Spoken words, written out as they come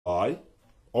I,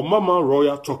 Mama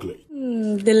Royal Chocolate.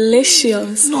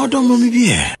 Delicious. No, don't mommy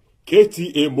be.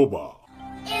 KTA Mobile.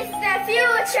 It's the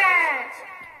future.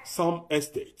 Sam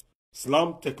Estate.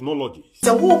 Slam Technologies.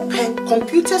 The open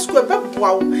computer square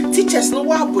wow. Teachers no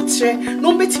wa botre.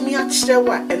 No bet me at share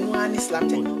and one Slam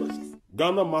Technologies.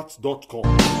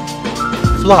 GhanaMats.com.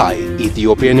 Fly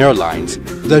Ethiopian Airlines,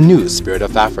 the new spirit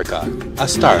of Africa. A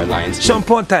Star Alliance.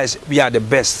 Shampoo ties, we are the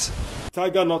best.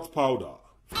 Tiger Nut Powder.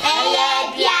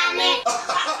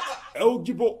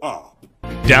 Eligible app.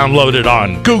 Download it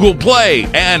on Google Play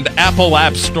and Apple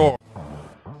App Store.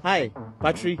 Hi,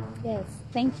 battery. Yes,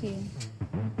 thank you.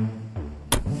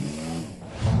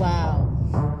 Wow,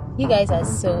 you guys are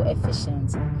so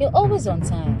efficient. You're always on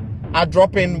time. At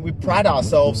Drop-In, we pride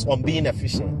ourselves on being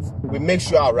efficient. We make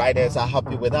sure our riders are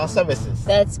happy with our services.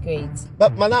 That's great.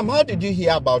 But madam, how did you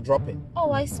hear about Drop-In?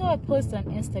 Oh, I saw a post on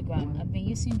Instagram. I've been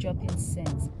using Drop-In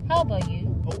since. How about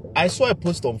you? Oh, I saw a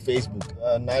post on Facebook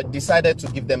and I decided to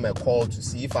give them a call to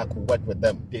see if I could work with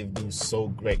them. They've been so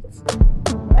great.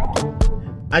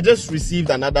 I just received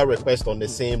another request on the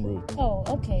same route. Oh,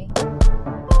 okay.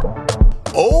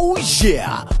 Oh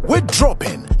yeah, with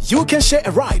Drop-In, you can share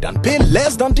a ride and pay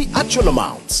less than the actual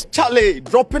amount. Charlie,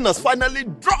 Drop-In has finally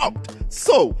dropped.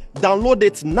 So, download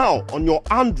it now on your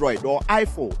Android or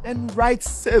iPhone and ride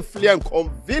safely and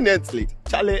conveniently.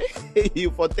 Charlie,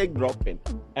 you for take Drop-In.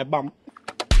 Bam.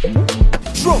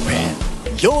 Drop-In,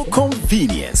 your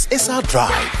convenience is our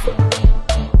drive.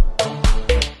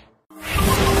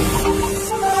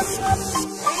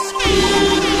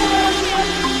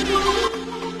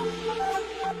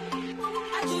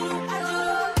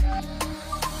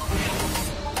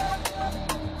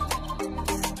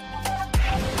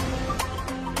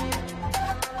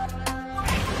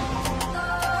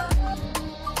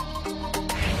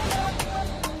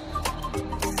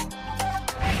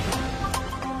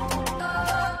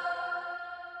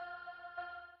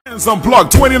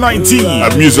 Unplugged 2019,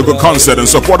 a musical concert in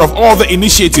support of all the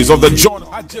initiatives of the John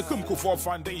Ajekum Kufuor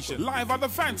Foundation, live at the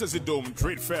Fantasy Dome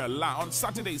Trade Fair on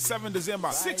Saturday, 7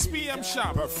 December, 6 p.m.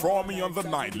 sharp. Performing on the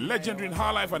night, legendary in high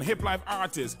life and hip life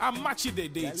artists Amachi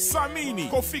Dede, Samini,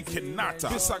 Kofi Kinata,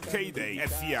 Bisa Kade,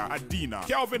 Efia Adina,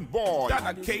 Kelvin Boyd,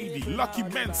 Dada Kadi, Lucky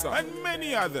Mensa, and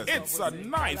many others. It's a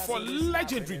night for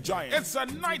legendary giants. It's a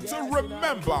night to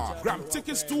remember. Grab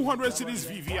tickets 200 cities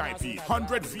VVIP,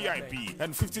 100 VIP,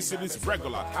 and 50 cities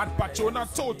regular at Pachona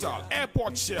Total,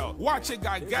 Airport Shell,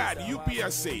 Wachega Gad,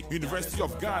 UPSA, University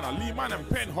of Ghana, Lehman and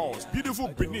Penhalls, Beautiful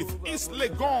Beneath, East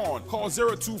Legon. Call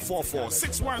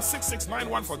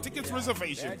 0244-616691 for ticket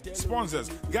reservation. Sponsors: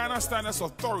 Ghana Standards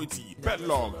Authority,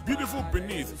 Bedlog, Beautiful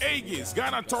Beneath, Aegis,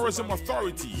 Ghana Tourism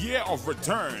Authority, Year of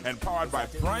Return, and powered by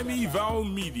Primeval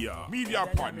Media. Media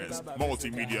partners: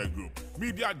 Multimedia Group,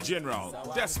 Media General,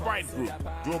 Despite Group,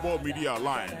 Global Media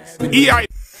Alliance, EI.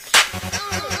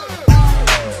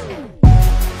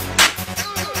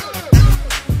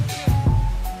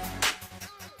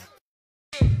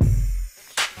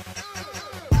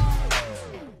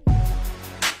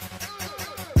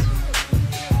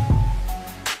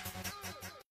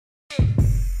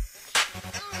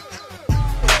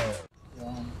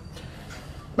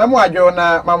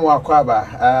 Mamu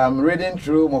Akwaba, reading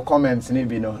through my comments,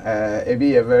 Nibino, it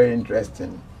be very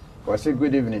interesting. Was a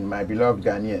good evening, my beloved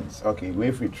Ghanaians. Okay,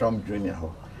 we free Trump Jr.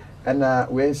 And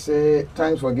we say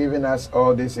thanks for giving us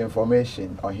all this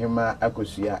information on Hima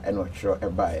Akusia and Ocho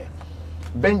Ebaye.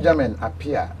 Benjamin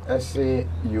appear, let's say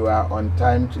you are on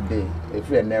time today. If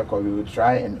you're Neko, we will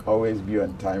try and always be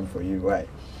on time for you, right?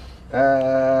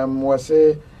 Was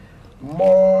a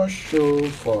more show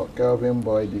for Kelvin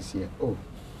Boy this year. Oh.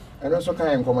 And also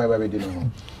can't come over with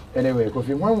him. Anyway,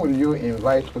 Kofi, when will you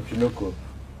invite Ochinoko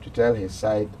to tell his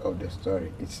side of the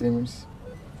story? It seems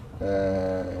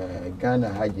Ghana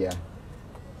Hajia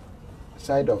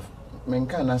side of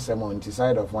Menkana Semon,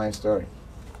 side of my story.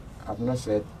 I've not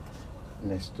said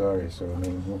the story, so I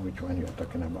know which one you are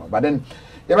talking about. But then,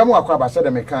 Yabamu Akwaba said the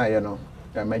Mekan, you know,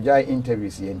 Majai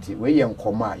interviews yenti, we young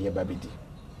Koma Yababidi.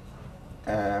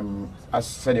 As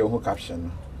said your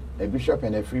caption. A bishop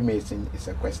and a Freemason is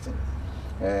a question.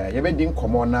 You didn't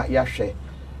come on yashe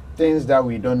things that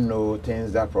we don't know,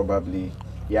 things that probably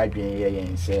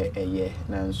and say a year,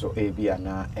 nan so a be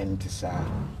na entisa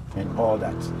and all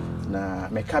that. Na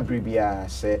mekabribia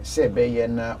se be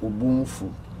na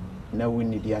ubunfu na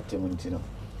wini di atemintino.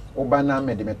 Obana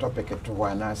me de me topic to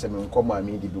wana se me nkomo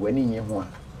ami di bi wani nye ho a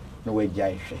na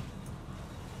wagya hwe.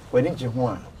 Wani gye ho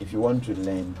a if you want to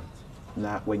learn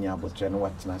na wanya abotre no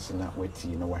watena se na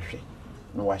wati na wahwe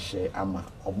na wahye ama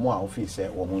omo a ofi se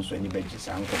wo mo nso ani bagi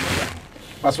sa nkomo ya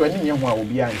but when nye ho a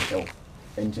obi anhyew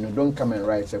enti no don't come and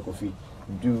write say Kofi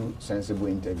do sensible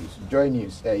interviews. Joy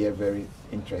News, very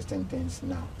interesting things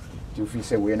now. If you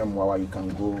say we know more, you can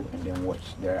go and then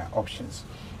watch. There are options.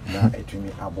 Now, it will be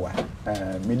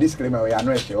abwa. Me disclaimer, we are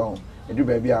not sure. I do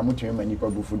baby, I'm much many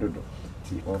people bufudo.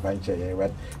 Over chair,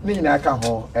 but Nina can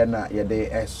hold and your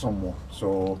day some more,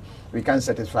 so we can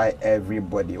satisfy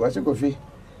everybody. What's your coffee?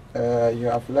 You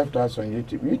have left us on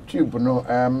YouTube. YouTube, no,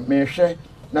 may share.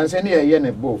 Nancy,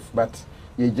 a both, but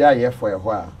you jay for a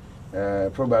while.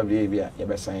 Probably we are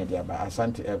best sign there, but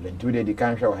Asante Evelyn. Today, the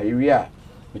can't show here we are.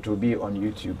 It will be on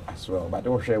YouTube as well, but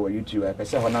don't share with YouTube. I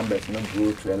say our numbers not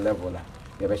grow to a level.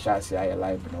 You better share say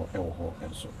live no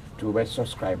and so to be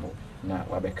subscribe na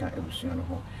wabeka ebusuan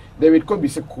ho. David Kobe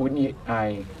se koni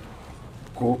I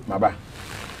ko maba.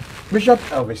 Bishop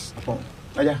Elvis upon.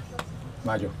 Aja.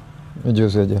 Majo. Mejo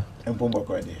seja. Empombo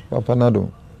ko de. Papa nado.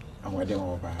 Anwade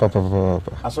mo papa.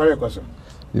 Asori ko so.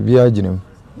 Bibia aginem.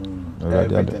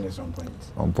 Everything is on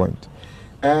point. On point.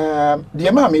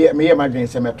 The man me imagine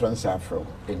say metron safro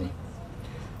any.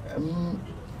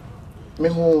 Me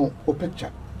who o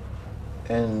picture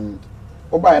and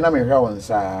oba na me hwa won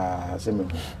sa say me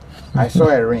I saw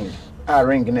a ring. A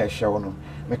ring na show no.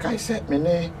 Me kai say me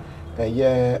ne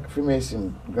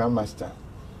Freemason grandmaster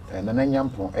and na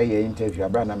nyampo interview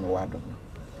abra na me wado.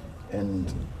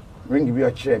 And ring bi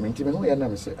o kire me nti me hu ya na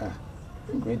me say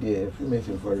ring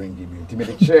Freemason for ring bi. Nti me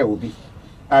the chair will be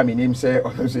I mean him say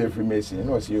or say Freemason. You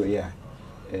know say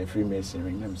Freemason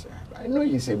ring them say. I know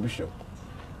you say bishop.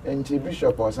 And the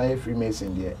bishop or say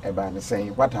Freemason there about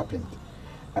saying what happened.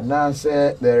 And now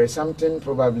say there is something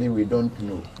probably we don't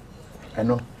know. I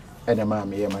know and the man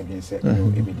me imagine say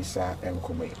no e be disa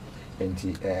enkomo. And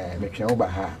me twen oba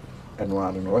ha and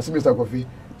one no. What's Mr. Kofi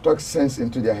talk sense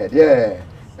into their head. Yeah.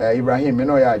 Ibrahim, me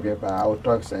know ya adwe I will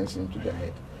talk sense into their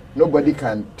head. Nobody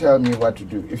can tell me what to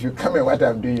do. If you come and what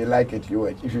I'm doing, you like it, you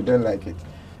watch. If you don't like it,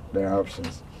 there are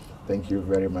options. Thank you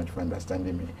very much for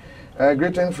understanding me.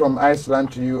 Greeting from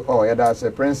Iceland to you. Oh, yeah, that's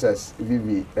a Princess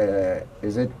Vivi.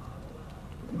 Is it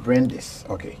Brandis?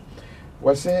 Okay.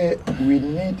 Well, say we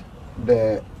need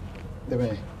the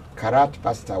karat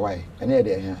pasta. Why? Any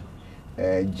idea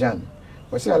here? Jan.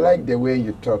 Well, say I like the way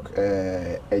you talk.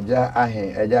 Eja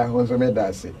ahe, eja honzome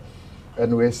dasi.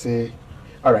 And we say.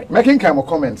 All right, making kind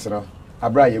comments, no.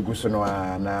 Abra yeguso no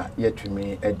na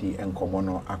yetumi edi enkomo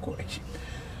no ako echi.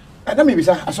 Ada me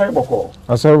bisa asori boko.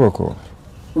 Asori boko.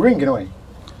 Ring no way.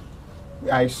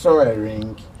 I saw a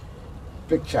ring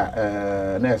picture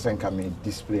na senka me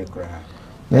display kra.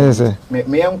 Yes.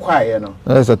 Me enquire no.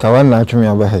 Yes, kawan na atwumi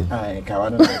aba hai. Ah,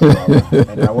 kawan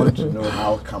na. And I want to know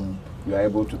how come you are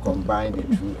able to combine the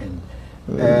two and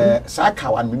sa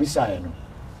kawan me bisa no.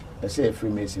 I say a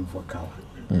Freemason for kawan.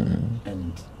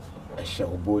 And a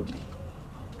shell body.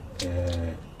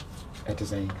 It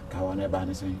is a kawana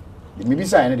ban saying. Maybe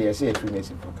sign it, I say a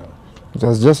Freemason for cow. It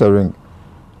was just a ring.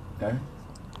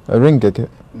 A ring keke?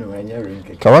 No, any ring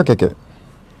keke. Kawa keke?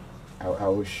 I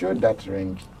will show that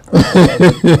ring.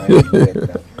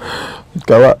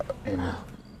 Kawa. And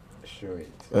show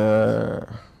it.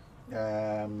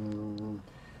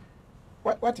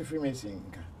 What a Freemason?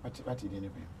 What did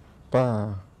you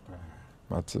Pa.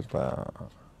 Pa.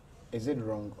 Is it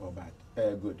wrong or bad?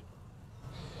 Good.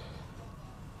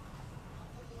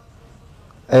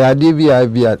 I did be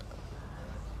at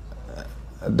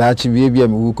that baby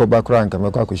and who cover crank and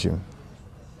Makakushim.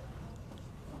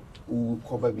 Who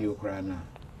cover Ukraine?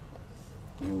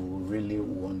 You really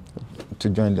want to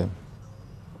join them?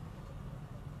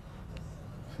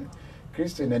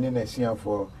 Christian and I see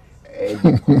for a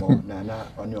Nana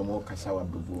on your more Kasawa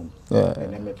Bubu.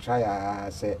 And then try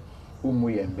say.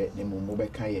 We and bet them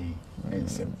Mobekaye and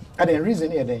some. I didn't reason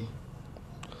here day.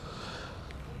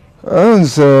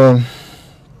 So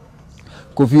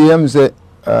Kofi say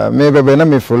maybe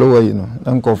when I follow you know,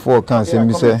 Uncle Four can't say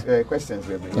me say questions.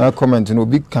 I comment no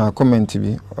big can comment to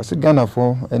be. I say Ghana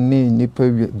for any nipper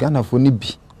Ghana for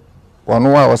Nibi. One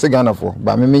hour was a Ghana for,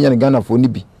 but me and Ghana for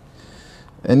Nibi.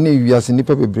 And you are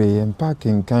nipper be and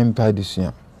parking kind pie this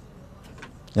year.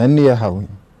 And near how.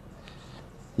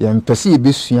 Yam pesi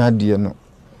ebesua de no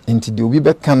enti de obi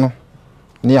beka no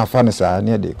ne afa no saa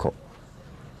ne de ko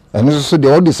eno so de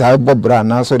odi saa bobra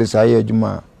na so de saa ye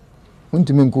adwuma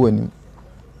untimi nko anim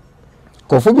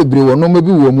kofo bebre wo no ma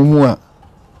bi wo mumu a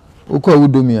okwa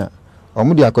wudomi a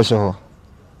omo de akoshe ho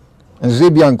enzo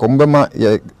bia nko mbema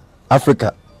ye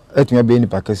Africa etumia be ni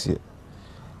pakase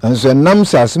enzo nam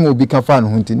saa se mo bi ka fa no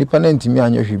hunti nipa na ntimi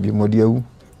anya hwe modi awu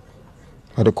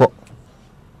ade ko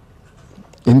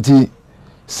enti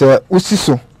se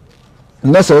usiso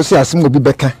na se osi asem obi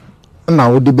beka na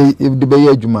wo de be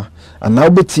adwuma ana wo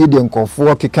betie de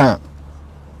nkofo keka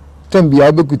tambia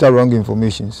wo bekuta wrong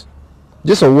informations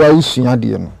just a way usua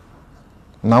de no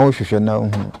na wo hwehwe na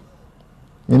hu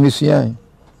me mesua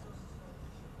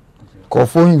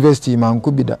KOFI University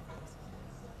manko bi da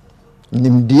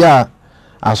nimdia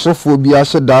asofo bi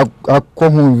aheda akọ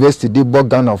hu university de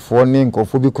bogana fo ne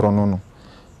nkofo bi krono no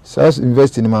SAS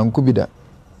university ni manko bi da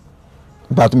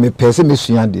but me pese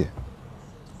mesua de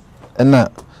na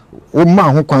wo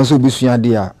ma ho kwan so bi sua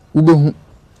de a wo behu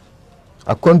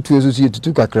akontu esusu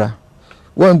yetutu kakra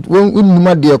when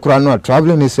numa de kra no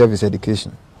traveling service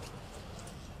education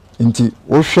nti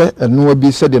wo hwe eno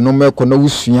bi se de no meko na wo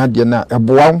sua de na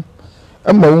eboa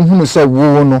ama wo hunu se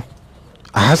wo no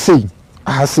ahasei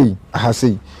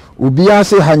obi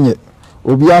ase hanye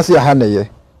obi ase haneye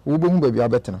wo behu ba bi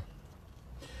abetena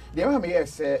de ma me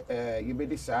yes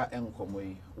yebedi sa enkomo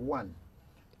yi one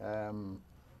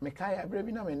Mekaya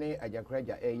brebi na me ne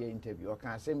ajakraja interview o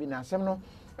kan asem bi na asem no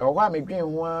ho a medwen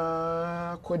ho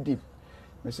a kodip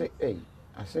me say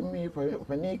asem mi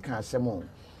pani kan asem o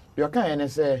de o kan ne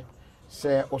se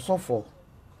osofo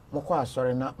mokọ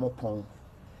asore na mopon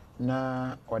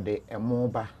na ode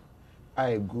emoba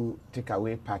gu take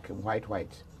away pack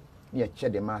white near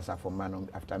check the master for man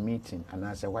after meeting and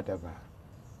I say whatever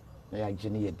na ya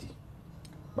gene yedi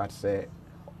but say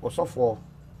osofo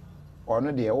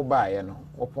ono de wo baaye no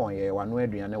opon ye wano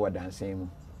aduane wadansen mu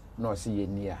na o se ye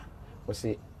ni a o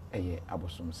se eye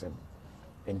abosomsem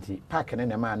enti pack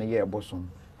ne ma na ye abosom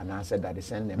and I said that the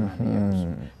send them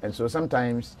and so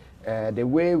sometimes the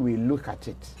way we look at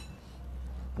it,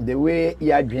 the way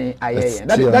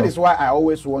that is why I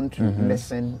always want to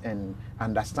listen and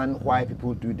understand why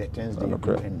people do the things they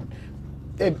do.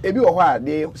 And ebi ohwa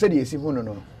they said you see who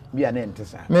no be an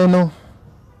entesa me no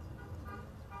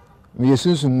me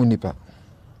yesusu munipa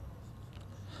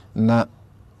na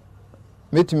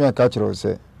metimi aka kiro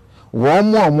se wo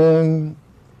mo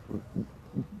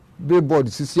billboard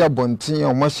sisi abontin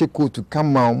o ma hye coat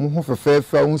kama o ho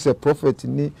fefefa o se prophet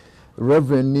ni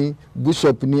reverend ni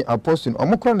bishop ni apostle o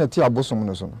mo kra na ti abosom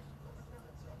no so no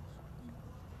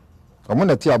o mo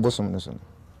na ti abosom no so no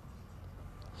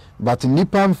but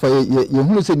nipa mfa ye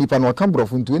hunu se nipa no ka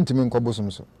brofo ntu ntimi nko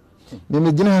bosom so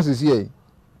me gina ha sisi e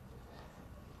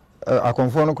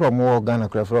akonfo no kra mo Ghana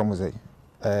kra fra mo sei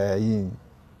yi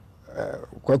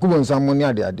kwakubo nsam ni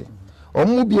ade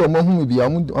omu bi omohu bi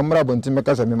amra bontin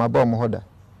meka se me maba omo hoda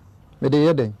me de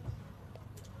yeden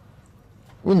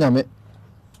unyame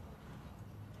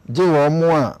je wo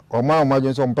omo a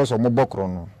omajo so mpeso mo bokro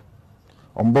no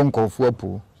ombo nkofu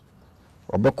apu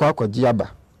obekọ akwaji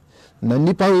aba na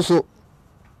nipa so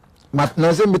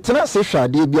na se metena se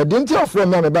hwade bi ade nti ofro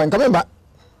me ba nka me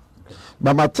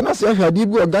ba matena se hwade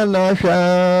bi Ghana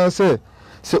hwa se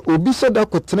obi se da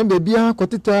kotena be bia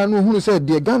koteta no hunu se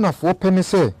de Ghana fo pene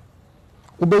se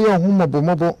ubeye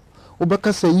homobo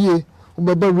ubekasa yie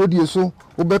ubeba radio so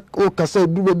ubekasa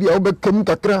duro bia ubekam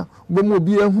kakra ubemu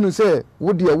obi hunu se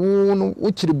wode wo no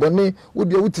ukiri bone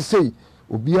wode wuti sei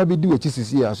obi abedi wachi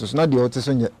sisi aso na de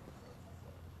oteso nye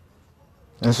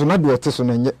enso na de oteso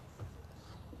na nye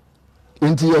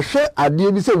enti ye hwe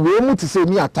ade bi se we mu ti se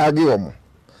ni atage omo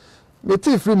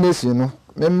meti Freemason no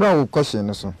memra wo question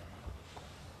no so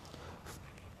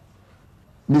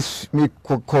mi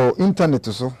ko internet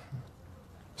so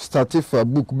started for a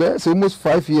book but almost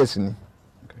 5 years ni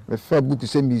me fa book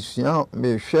say mi sua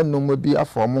me hwe no mo bi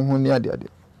afọ mo ho ni ade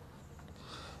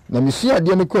na mi sua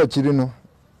ade no ko akiri no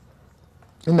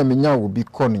na me nya wo bi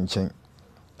ko ni nchen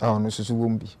a ono susu wo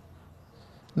mbi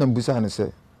na mbusa ne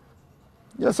say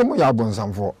ya se mo ya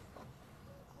bonsamfo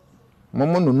mo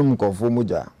no num kofo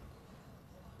moja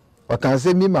o kan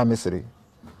se mi ma mesere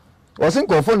o sin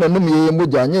kofo na num ye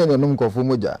moja anye na num kofo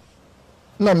moja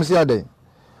na mi si ade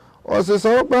o se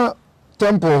so ba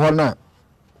temple hona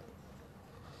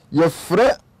ye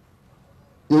frɛ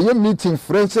ye meeting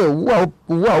frɛ se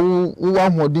wa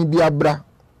hodin bi abra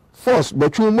force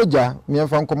betwu moja mi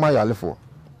emfa nkoma yalefo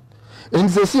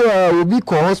ense si obi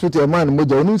ko hospital man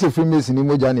moja onu se Freemason ni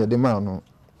moja na de man no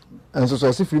enso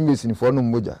so se Freemason fo no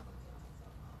moja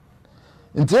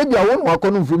ntie bia wonu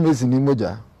akọ Freemason ni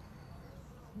moja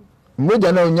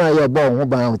na onya ya ba ho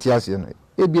ban oti ase no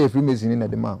e bia Freemason na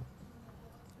de man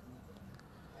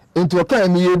into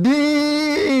kan mi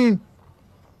yedi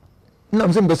na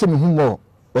mse mbese mi humo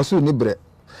wasu ni bre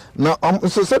na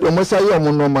so se do mo sai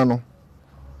omo no ma no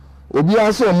obi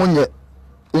ase omo nye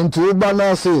into ba na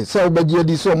ase se obaji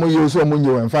edi so omo ye so omo nye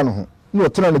wenfa no ho na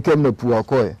otena ne kam na pu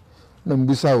akoe na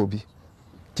mbisa obi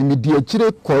timi di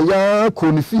akire koya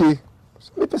ko ni fie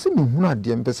me pese mi hunu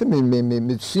ade me pese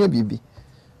me sua bibi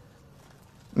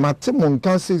mate mon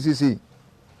kan sisi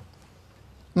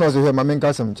no se he ma men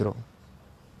ka sam kiro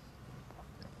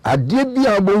ade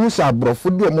bia bo hu sa brofo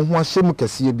de mo ho ahyem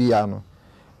kase bia no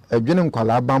adwene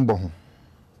nkwala bambo ho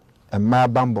emma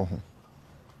bambo ho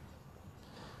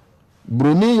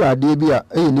broni ya ade bi a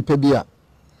nipa bi a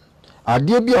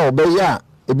ade bi a obeya a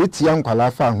ebetia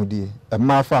nkwala fa ahodie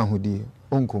emma fa ahodie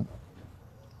onkom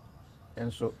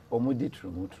enso omudi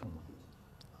trumutrum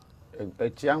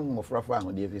etia mmofra fa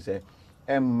ahodie fi se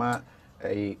emma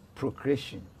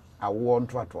procreation awo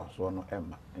ntoatoa so no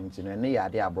emma nti ne ya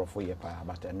ade abrofo ye pa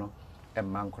but no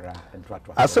emma nkora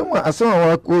ntoatoa asema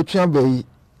wa ko twa bayi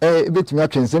ebetumi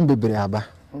atwensem bebre aba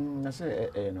na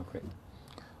se no kre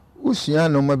usua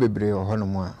no ma bebre ho no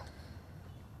mo a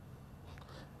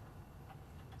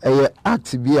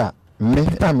act bi a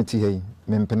me ameti hei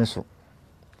me mpene so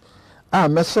a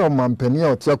meso mampani a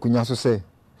otia kunya so se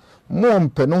mo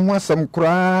mpene ho asem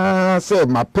kura se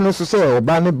mapene so se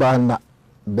oba ne ba na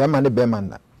be ma ne be ma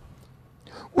na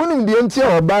unum die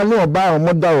ntia oba ne oba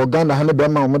omoda wo Ghana ha ne be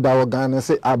ma omoda wo Ghana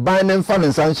se aban ne mfa ne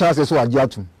nsanhya se so agye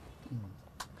atum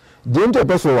die ntia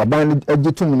peso aban ne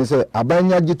agitum ne se aban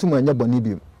nya agitum anya boni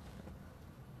bi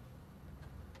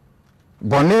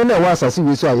boni na wa asase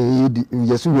wi so ayedi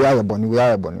yesu wi aye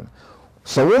boni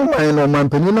so wo man no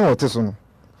mampani na wote so no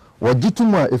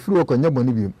wagitum a efiri wo kwanya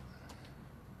boni bi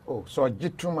oh so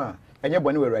gitum a anya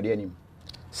boni we rade anim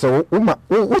so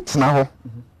wo tena ho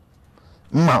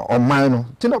ma oman no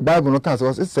tina bible no kan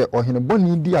se ohene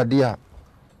boni di ade a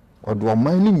odo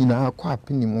oman ni nyina kwa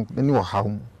apini mu ni wo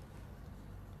hawo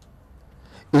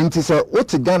enti se wo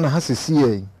te Ghana ha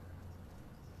sesiye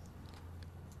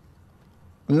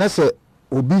na se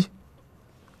obi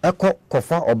eko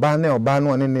kofa oba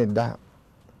no ne da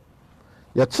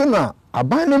yetuna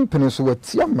aban ne mpene so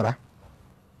watia mra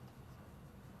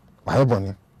bae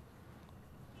boni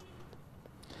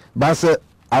ba se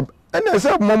ene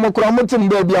se momokura mutim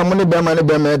ba bia mo ne be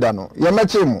ma da no ye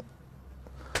meche mu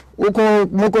uko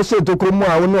moko se tokro mu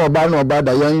a wo ne oba na oba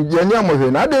da yan ni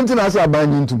amohwe na ade ntina se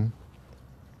aban ntum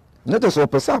ne to so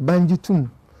pesa aban gitum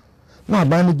na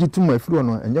aban ne gitum afiro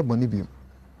no enye boni bi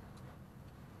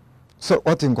so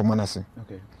what in common ase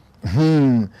okay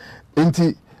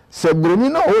enti se broni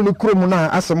na o ni krom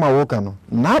na asema wo ka no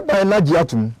na aban na gi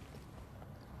atum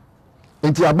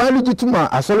enti aban ne gitum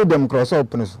a asole dem cross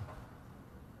up ne so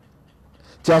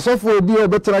ti asofo obi o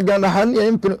betra Ghana ha ne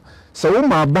empire se wo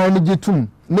ma aban ne gitum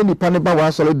ne nipa ne ba wa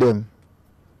asole dem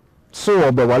so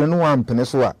obe wale no wa mpene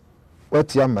so a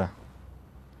wati amra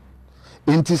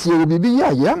enti se obi bi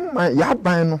ya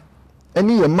aban no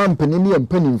eni ye mampene ni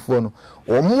empanimfo no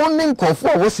omo ne nkofo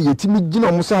a wose yetimi gina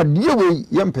omo sa de we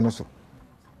ye mpene so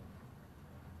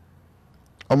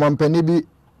omampene bi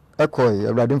ekoy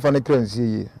awrade mfa ne kransi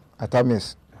yi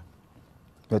atamis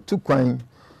betu kwan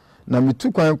na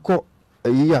mitu kwan ko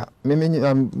ya me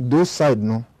those side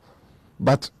no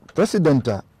but president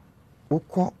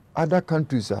ukọ other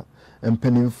countries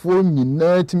empanimfo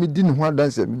nyina timi di ne ho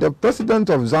adanse the president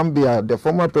of Zambia the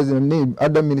former president name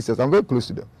other ministers I'm very close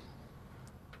to them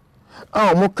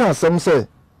omuka asem se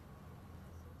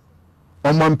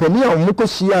omampani a omuko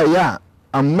hia ya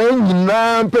aman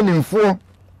nyina mpanimfo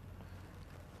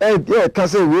ka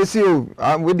se we si o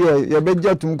we de ye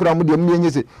beja tum kura mu de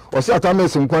mnye se o se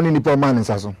atames nkwan ni pa man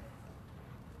nsaso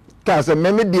ka se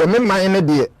me de me man ne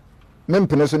de me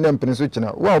mpene so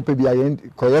kina wa opa bia ye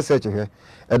koye search he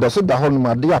e do so da ho no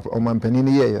ma de omampani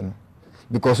ni ye no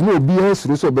because no obi e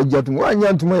suru so beja tum wa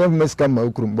nya ntuma ye meska ma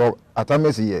okurum bo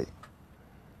atames ye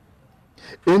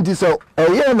enti so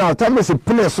eye na atames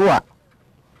pene so a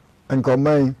enko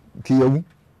man ki yewu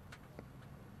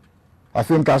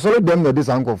afin ka solo dem no dis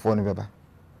anko for ne beba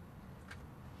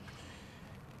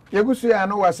yegusu ya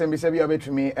no wasem bi se bia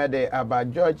betumi ede aba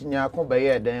George Nyako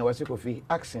baye den wase KOFI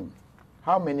ask him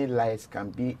how many lights can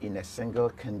be in a single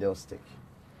candlestick.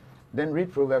 Then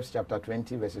read Proverbs chapter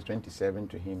 20 verses 27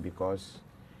 to him because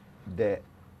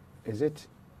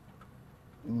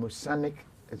Masonic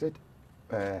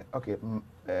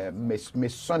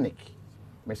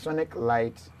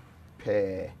light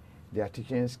per their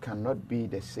teachings cannot be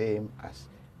the same as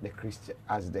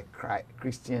the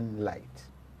Christian light.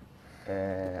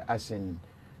 As in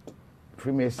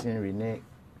Freemason Rene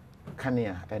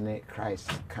Kania and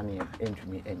Christ Kania into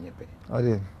me enyepe.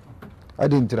 I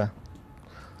didn't try.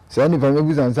 So any family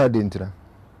was answered intra.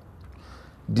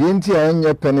 Didn't you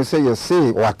any penny say you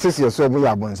say what is your so we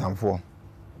are born some for?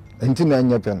 Until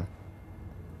any pen.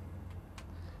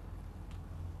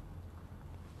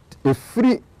 A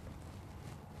free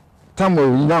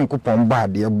Tamo young coupon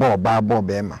bad, dear Bob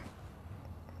Bema.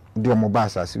 Do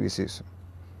Mobasa, as we say so.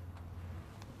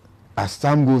 As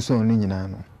time goes on in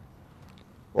Nano.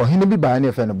 Or he may be by any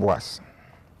of any boss.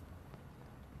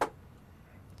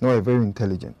 No, very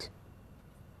intelligent.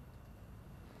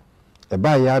 A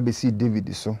by ABC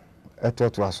David so,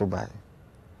 etoto aso bai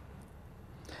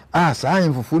saa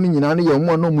enfufu ni nyina ne ye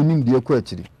mo no munim de ekọ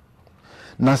akiri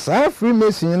na saa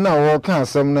Freemason na wo ka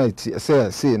asem na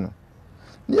say no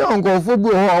ni onkofo bi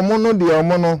ho omo no de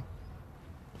omo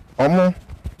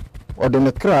ode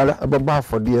ne kra ababa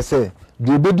afode say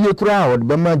de obedie kra ode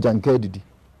be ma janka didi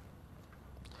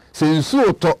se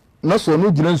nsu to na so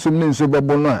no gina nsum ne nsu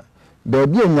bebo no a ba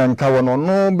bi enyanka wo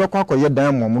no be kwa koye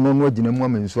dan mo no no agina mu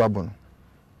amansu abo no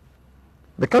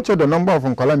the catch the number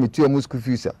of calamity o school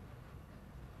fees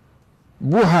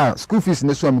buha school fees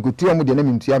ne so am ko tuo mu de na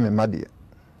mintua me made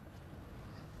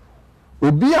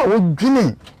obi a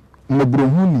wodwene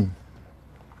mabrohuni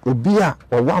obi a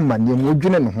owa amane mu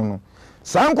wodwene ne ho no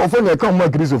san kofo ne ka mo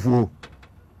agrisofu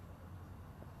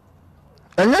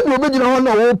anya de obegina ho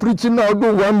na wo preaching na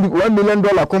do $1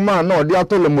 million koma na ode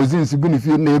atolo mozins gu ne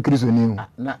fie na ekristo ni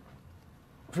na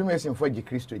Freemason for the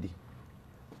Christo di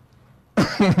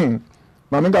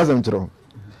mama ngazem chiro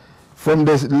from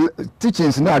the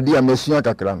teachings na dia mesua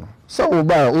kakra no so wo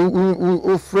ba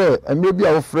o frɛ maybe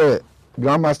a wo frɛ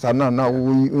grandmaster na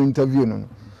wo interview no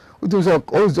utu so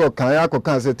ozo kan ya ko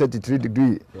kan say 33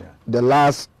 degree the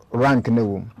last rank na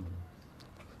wo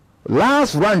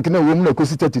na ko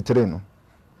 33 no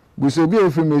buso bi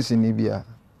o Freemason ni bia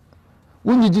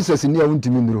wunyi Jesus ni a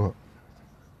wuntimi nduru ho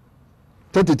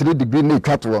 33 degree na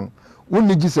kat won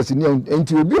wunni Jesus ni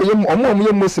enti obi omo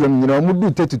ye Muslim nyina omo du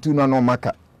 32 na no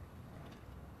maka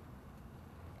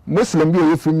Muslim bi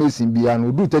o Freemason bia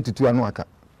no du 32 anu aka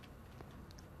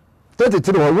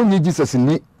 33 ho wunni Jesus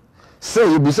ni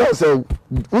say you be say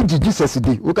wunji Jesus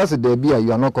di wo ka say there bia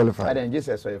you are not qualified. And then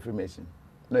Jesus or a Freemason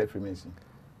no a Freemason.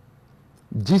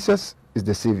 Jesus is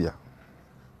the savior.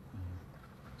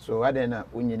 So what then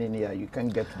you can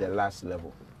get to the last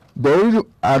level. There is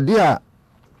idea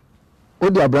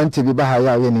Odi Abranche bi ba ha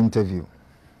ya an interview.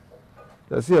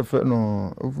 That's here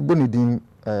no boni din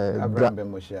Abraham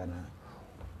Bemoshiana.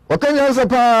 Wakanya nsa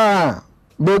pa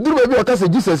be duru be waka say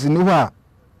Jesus ni ho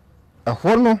a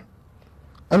ho no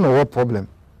and no problem.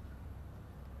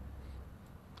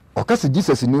 Waka say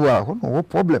Jesus ni ho a ho no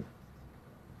problem.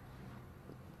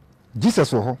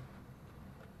 Jesus ho.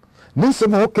 Ninsa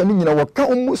mo waka ni nyina waka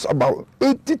almost about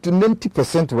 80 to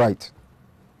 90% right.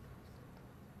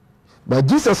 But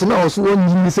Jesus now also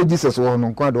when you say Jesus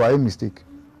no quite do I mistake.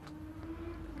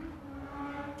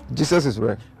 Jesus is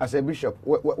right. As a bishop,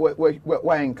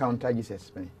 why encounter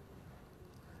Jesus?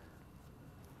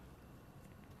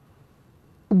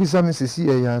 Ubisa me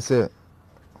sisi ya say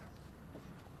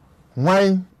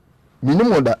why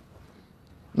minimum that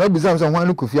na ubisa me say why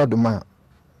no Kofi Adoma.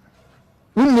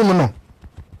 Unnim no.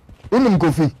 Unnim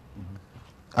Kofi.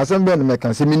 Asembe no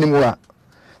mekan say minimum wa.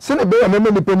 Se ne be ya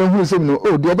meme ni pene hu se no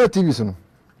oh the other TV so no.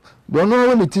 Do no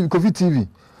when the TV KOFI TV.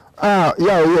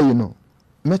 You know.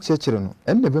 Me chechere no.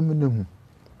 En ne be me hu.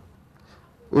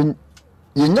 On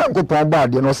Nyankopon ba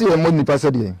de no se ye mo nipa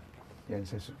se de.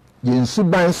 Yenseso. Yensu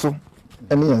ban so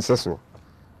ene yenseso.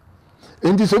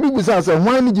 Enti so bi busa se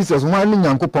hwan ni Jesus hwan ni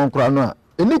Nyankopon kora no a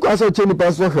eni kwa se che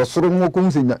nipa so hwe soro ngo ko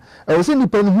nsenya. E wo se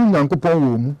nipa no hu Nyankopon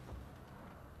wo mu.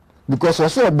 Because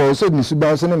also about so ni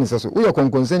suba so na so we are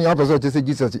concerned ya person say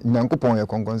Jesus Nyankopon ya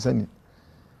concerned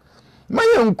ma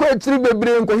ye nko atiri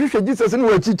bebre nko hwehwe Jesus ni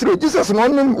wa chitiro Jesus no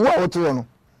no wa woto no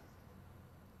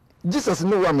Jesus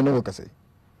no wa me no ka say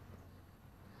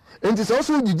enti so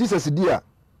so Jesus di a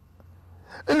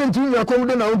ene ntu nya kom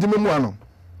de na ontime mu ano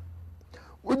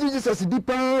uji Jesus di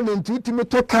pa na ntu utime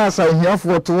to kasa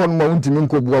hiafo to won ma ontime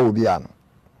nko bua obi ano.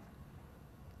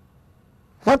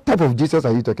 What type of Jesus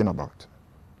are you talking about?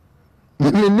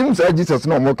 Nim say Jesus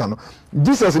no more can.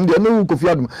 Jesus in the no Kofi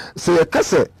Adoma say e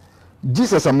kase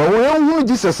Jesus ama wo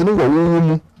Jesus no wo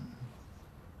mu.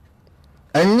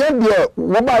 Anya de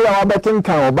wo ba ya wa bekin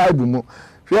kan o Bible mu.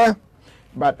 Hwe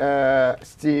but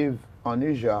Steve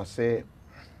unusual say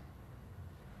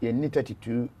you need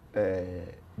 32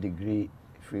 degree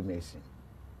Freemason.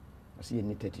 I see you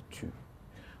need 32.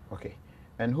 Okay.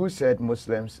 And who said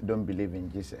Muslims don't believe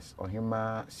in Jesus? Or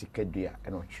hima sikedia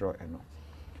and not sure and no.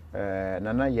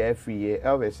 Nana ye free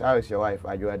Elvis, how is your wife?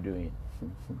 How you are doing?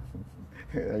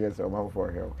 I guess I'm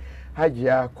for help.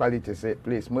 Hajia quality say,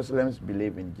 please, Muslims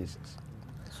believe in Jesus.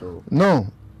 So no,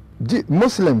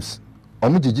 Muslims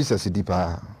omuji Jesus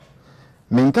dipa.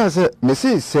 Menka say me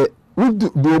say we do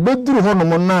beduru ho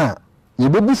no na ye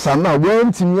bebu sana we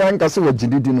ntimi anka se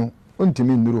wagididi no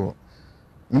ntimi nduru ho.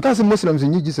 Menka say Muslims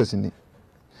nyi Jesus ni.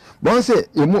 Bon say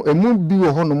emu bi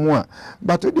wo ho no mo a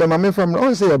but de ma me fam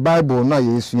on say the Bible na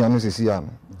ye sua no sisi ya no.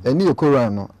 Eni e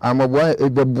Quran no amaboa e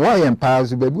beboa yen pa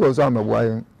so bebi o so amaboa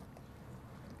yen.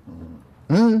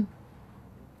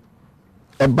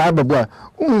 E Bible boy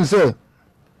say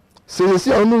say you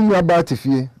see onu nwa ba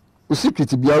tifie o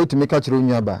secret bia o timi ka kire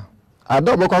onwa ba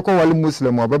ada obekọ akọ wale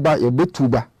muslim obeba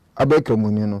ebetuba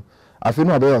abekramuni no afi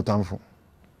no abeyo tamfo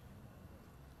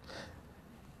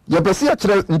ya pese ya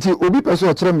kire nti obi pese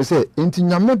o kire me say nti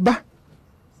nyame ba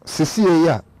sesie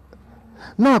ya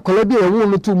na akola bi ewu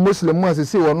no tu muslim mu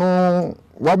asese wono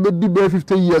wabedi be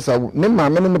 50 years awu ne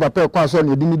maame ne papa kwa so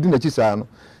na edini na chisa no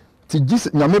ti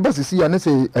gis nyame ba sisi ya ne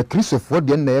se a Christopher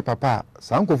de na papa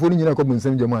san kofo ni nyina ko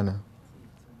bunsam jamana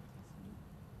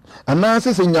ana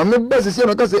se nyame ba sisi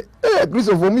no ka se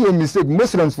Christopher mu ye mistake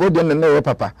Muslims for de na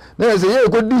papa na se ye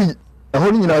ko di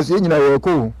ho ni nyina so ye nyina ye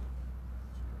ko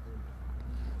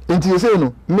enti se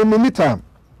no me time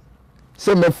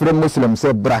se me free Muslim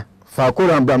se bra fa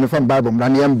Quran bra me fa Bible na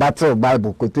ne battle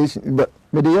Bible quotation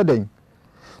me de yeden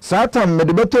Satan me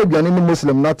de beto aduane ni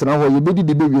Muslim na tena ho ye bedi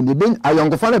de be wi ne ben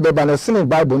ayonkofa na be ba na sene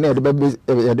Bible na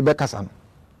de be kasa no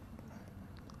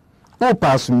o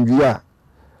pasum dua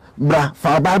bra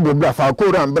fa Bible bra fa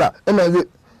Quran bra e na ze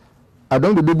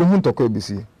adon de be hu ntoko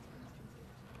ebisi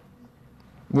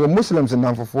mo Muslims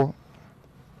na fofo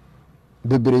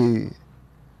bebre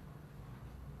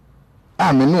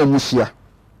me no mushia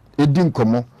edi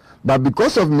nkomo but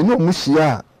because of me no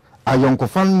mushia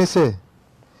ayonkofa ne se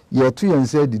ye tu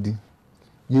yense didi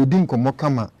ye di nkomo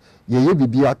kama ye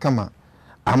bibia kama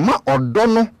ama odo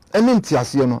no ene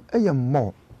ntiase no eye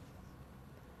mo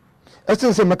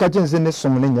esense meka jense ne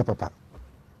som ne nya papa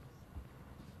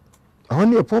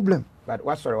ahoni a problem but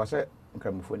what sorry was it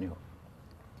nkramofoni ho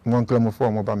mo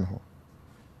nkramofo mo ba me ho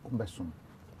kumbesum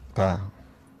pa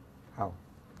how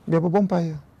be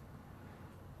bompaye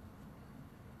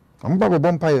amba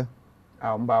bompaye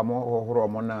mba mo horo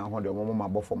mo na ho de mo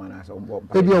mabofo mana sa mbo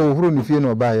e bia wo horo ni fie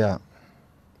no ba ya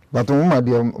but mo ma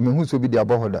de me hu so bi de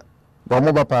abohoda ba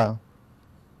mo ba pa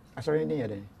asori ni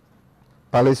yede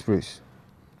Palace Praise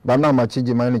ba na ma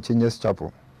change my changes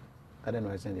chapel I don't know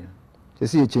what saying you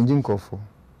see changing kofo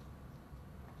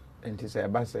and say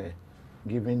ba say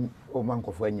giving o man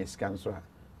kofo anya scan so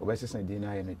obesese din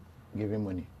na giving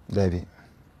money David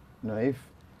no if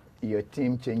your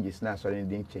team changes now, so it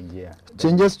didn't change here.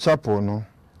 Changes chapel, no.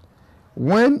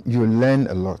 When you learn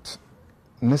a lot,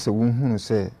 nese who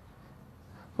say,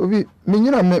 "Obi,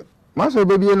 me maso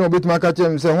baby no bit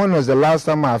makache say when was the last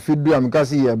time I feed do am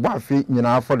kasi here ba fe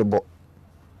nyina affordable.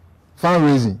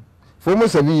 Fundraising. For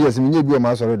almost 7 years me nye bi o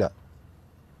maso da.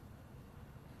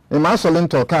 E maso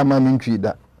lento ka ma me ntwi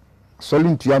da. So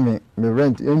lento me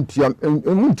rent entua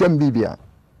entua bibia.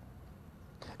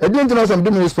 I didn't know some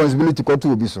responsibility ko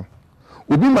to obi so.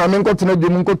 Obi ma me nkotena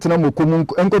dwem nkotena mokomu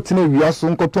nkotena wiaso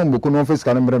nkoton boko no office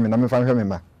ka mbre me na me fa hwe me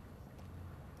ma.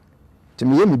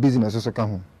 Timi ye me business so ka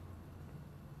ho.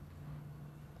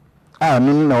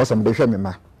 Me na wasam de hwe me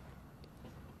ma.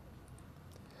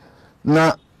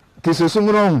 Na kisoso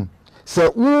ngro se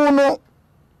wo no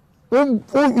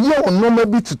ye ono ma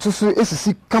bi tutu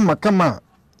esisi kama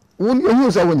wo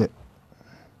ehu sa wonye.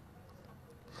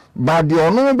 Ba de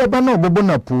ono beba na obobo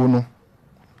na pu no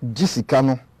jisika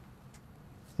no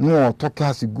no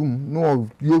toka sigum no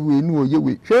yewe no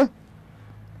yewe hwe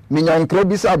minya nkra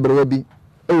bi sa abrewa bi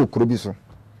e okro bi so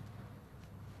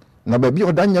na ba bi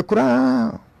odanya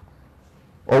kura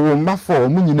owo mafo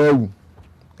omunyina awu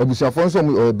abusuafo nso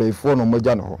mu obeifo no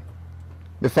moja no ho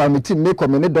me fa me team me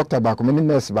come ne doctor ba ko me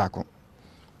nurse ba ko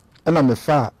na me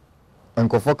fa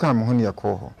enkofo ka me ho ne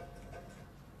yakọ ho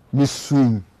mi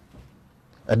swing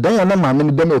edan ya na maame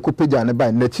ne dem ekopeja ne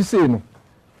ba na chise no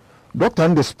doctor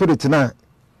and the spirit na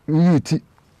yuti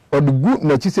odugu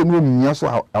na chise no omia so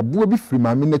abo bi firi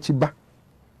maame na chiba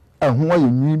ehun aye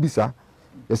nwi bi sa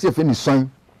yesi efe ni son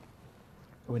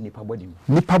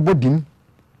nipa bodim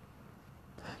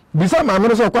bisa maame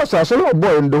no so kwa so lo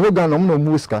boy ndo ho ga no mo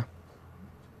muska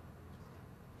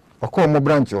okọ mo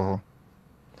branch ho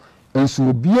ensu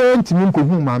obia ntimi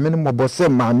nkohu maame no mo bose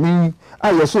maame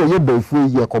ayeso ye bafu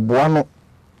ye koboa no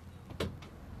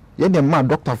ye dem ma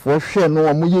doctor for hwe no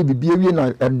o mo ye bibia wie na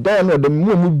edan no dem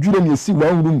mo dwure na esi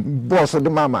one room boss de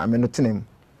mama me no tenem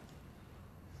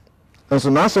enso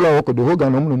na so lo ko de ho ga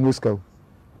no mo muska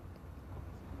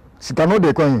sika no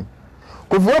de kwan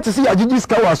ko vo te si agigi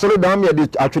ska wa soro da me de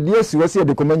atwede esi wase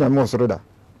de komanya me soro da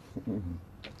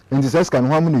enti se ska no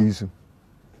ha mo na yisu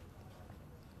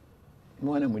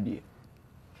mo na mudi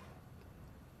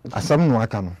asam no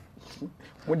aka no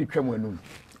mo di twam anu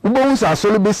ubo sa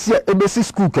solo besi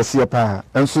school kese pa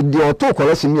enso de auto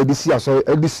collection e besi aso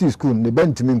edisi school ne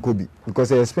bentimi nkobi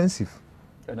because it's expensive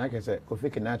na ka say Kofi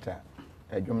Kinata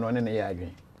adwom no ne ya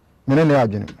adwen me ne ya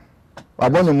adwen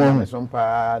abonu mo so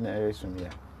pa na esumia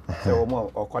se wo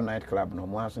mo okọ night club no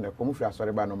mo aso ne ko mu fi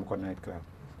asori ba no mo ko night club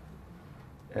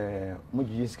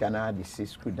Mujis Kana, the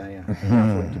 6 could die.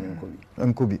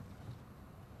 Nkobi.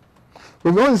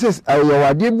 We want says, I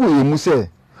will debu you muse.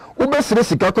 Ubesre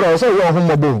sikakra so yo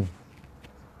homobo.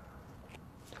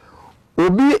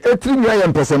 Obi etri mi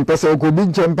ayem pese okobi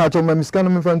nchempa to mamiska no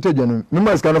mfa ntoduane. Me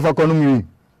maska no fa kono mi.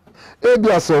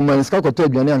 Ebi aso mamiska ko to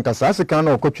aduane ankasa asika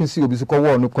na okotwinsi obi so ko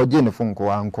wo no koje ne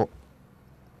fonko anko.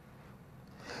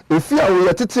 Efi a wo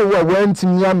yetete wo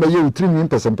wantimi amaye utri mi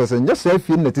pese nya sa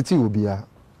afi na tete obi a.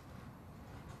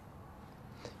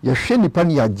 Ye hwe nipa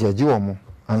ni ajeje wo mo.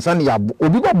 Ansa ni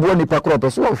obi bo nipa kro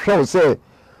pese wo hwe wo se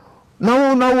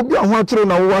na wo bi aho atro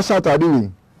na wo asata de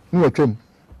wi ni watwam.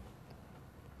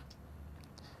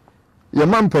 Ye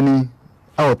mampani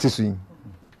a otisu yi.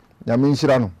 Ya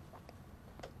menhira no.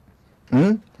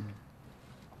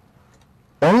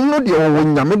 Onno de wo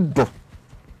nyame do.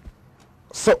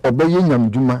 Se obeye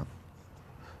nyamduma.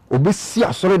 Obesi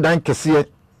asore dan kese.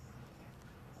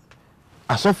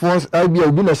 Asofo abia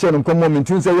obi na share nkom moment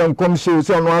nse ye nkom show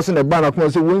se ono aso na ba na ko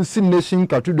se won sin nation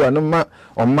katudo anoma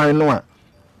oman no a.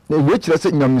 Na we kire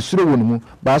se nyamsuro wonu mu.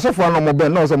 Ba asofo ano mo be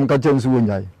na so mka chem se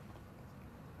wonyae.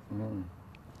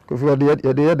 Kofi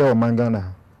de o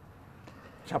mangana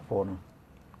chapo no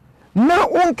na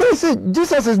on case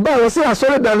Jesus is by say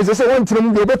asore dan say won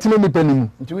trim be betime mi panimu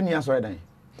nti woni asore dan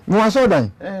no asore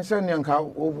dan say ni anka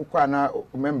obukwa na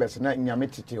members na nyame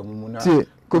tete omumu na ti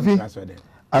Kofi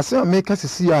ase make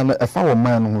sisi ya na efa wo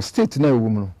man no state na ewu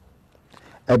mu no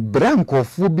e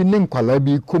brankofo bi ne nkwala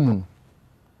bi komu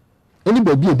eni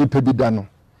ba bi edipa bi da no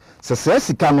se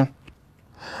sika no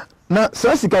na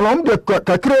sasi kalom de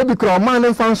kakra bi kra man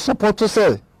en fan support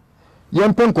say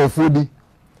yempen kofo di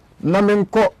na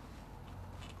menko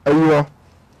ayo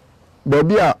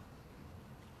baby a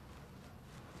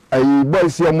ayi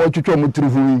boys ya mo twetwa mo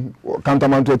trifu yi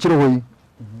kantamanto akire hoyi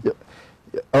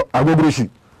agobreshi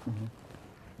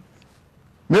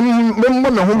mem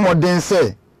me ho modern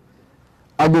say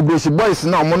agobreshi boys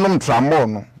na mo nom tramol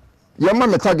no yema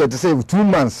me target say 2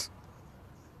 months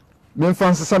men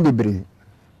fan sesa bebre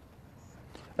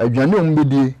adwane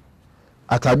ombedie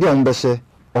atade ombehye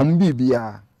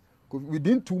ombibia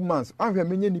within 2 months ahwe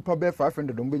menye nipa be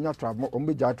 500 ombenya tramo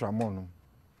ombeja tramo no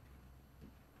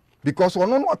because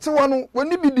ono no tewa no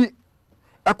woni bidi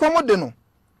akomode no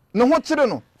ne ho kire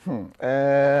no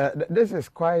this is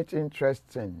quite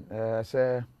interesting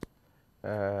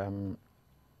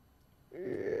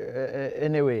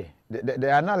anyway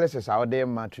the analysis out there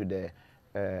match to the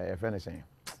if anything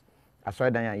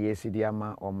aside dan yes di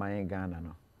ama o man Ghana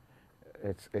no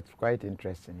it's quite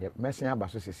interesting. Messing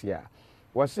about here.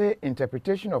 Was say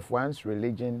interpretation of one's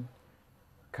religion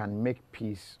can make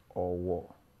peace or war.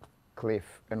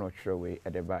 Cliff and not sure way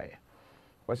at the buyer.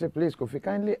 Was say please could you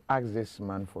kindly ask this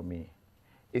man for me?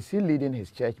 Is he leading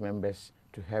his church members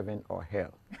to heaven or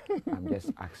hell? I'm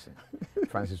just asking.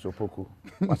 Francis Opoku.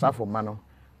 What's up for Mano?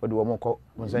 What do we call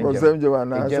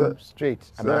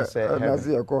straight and I say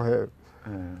heaven.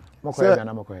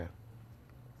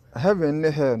 Heaven ne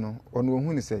hell no ono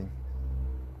hu ni say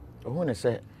ohu ne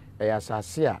say e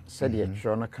asase a said ye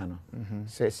tro no ka no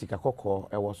say sika kokko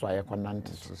e wo so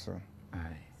ayekonante so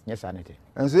ai yes anete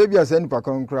enso e bia say nipa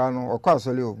konkra no okọ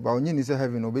asole o ba onyi ni say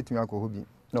heaven obetimi akọ hobi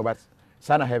no but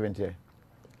sana heaven tie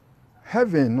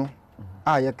heaven no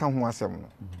a ye ka ho asem no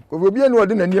ko obi enu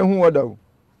ode nani ehu oda o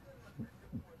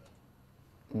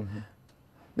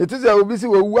Netiza obi si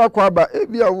wo akwa ba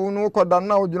ebi awu no koda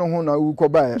na odwene ho na wu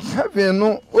koba heaven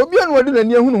no obi enu odi na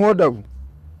ni ehunu ho da wu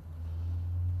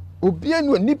obi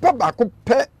enu nipa ba ko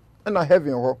pe na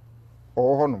heaven ho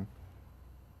ho no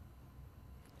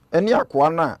eni akwa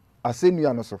na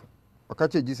asenua no so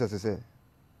okache Jesus se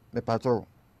me pacho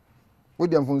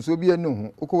odi amfonso obi enu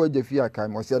ho okọ waja fi aka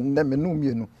mo se nne me no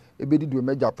mienu ebedi do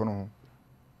meja pono ho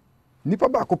nipa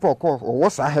ba ko pokọ wo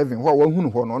sa heaven ho wa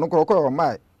hunu ho no kro o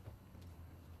mai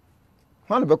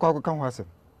man be kwa kan wase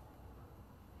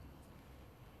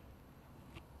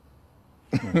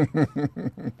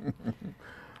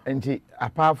and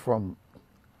apart from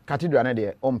cathedral na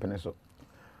de ompene so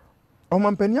o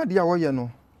mampania de a wo ye no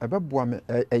e be boa me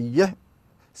eye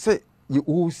se ye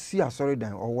o si asori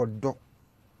dan o wodo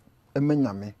e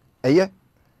manyame eye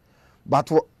but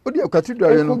o de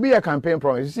cathedral no could be a campaign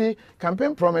promise. You see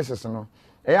campaign promises no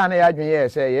na ya adwen ye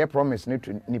say ye promise ni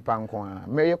to nipa nko a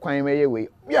me ye kwan me ye we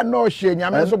ya no hye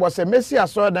nyame so bo say mesi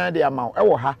asodan de ama e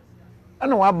wo ha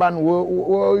ana wa ba no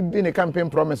wo di ne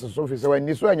campaign promises so fi say when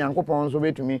ni so anyankopon so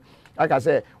betumi aka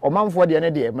say o manfo de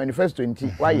ne de manifesto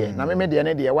nti wa ye na me de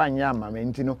ne de wa anya ama me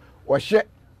nti no wo hye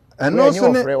eno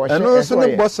so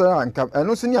ne bossa anka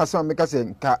eno so ni asam me ka say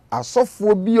nka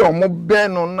asofo bi o mo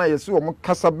ben no na ye so o mo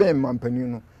kasa ben mampani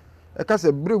no e ka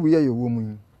say brewu ye wo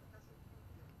mu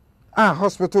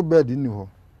hospital bed in ho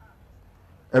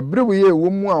every year wo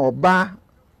mu a oba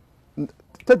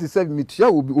 37 metia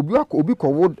obi ko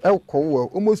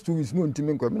almost 2 weeks no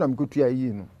ntimi nko me na mkotua yi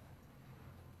no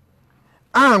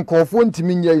nkofo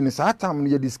ntimi nya yi no saa tam no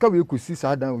ye discover ekosi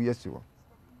saa dan we yesi wo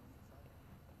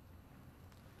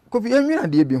kofi enwira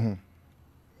de bi ho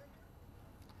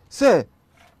se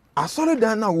asole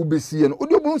dan na wo besie no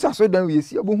odi obu nsa asole dan we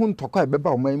yesi obu hu ntoko e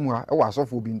beba oman mu a e wa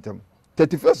asofo bi ntam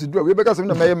 31st do we beka sem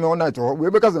na meye me all night ho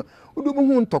we beka sem odi obu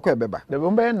hu ntoko e beba the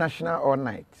bombe national all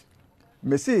night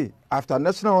me say after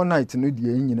national all night no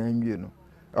die nyina nwie no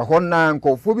ehọ na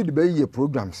nkofo bi de be ye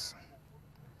programs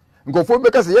nkofo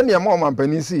beka se ye ne ma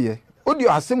omampani si ye odi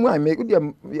asemu a me odi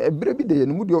ebre bi de ye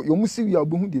no mu de yo musi wi a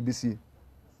obu hu de besie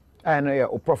I know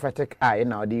your prophetic eye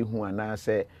na odi hu ana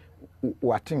se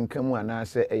watinkamu ana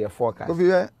se e forecast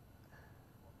kofi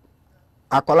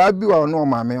akola bi wa no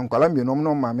ma me nkola mi no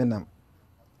ma me nam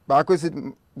ba ko se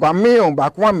gwa me on ba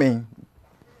kwa me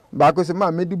ba ko se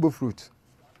ma me di bo fruit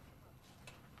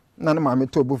na na ma me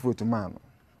to bo fruit ma no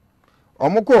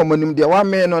omko omanim de wa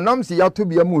me no nam si ya to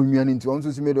bia ma onwia ni nti on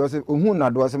so si me de se ohun na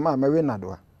do se ma we na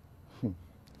do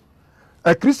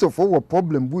a Christopher wo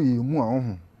problem bu yi mu a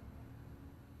ohun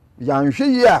ya nhwe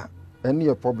yi a ene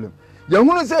ye problem ya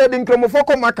hunu se de nkromofo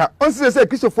komaka on se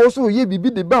Christopher so ye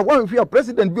bibi de ba wan hwe a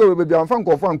president bi o be bia mfa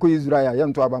nkofo anko Israel ya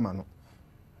nto abama no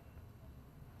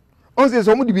on se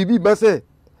so mu de bibi ba se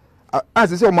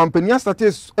as se o mampania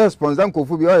start sponsor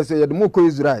nkofo bi o se ye de mo ko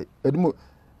Israel e de mo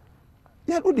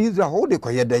ya do de Israel ho de ko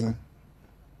ye dan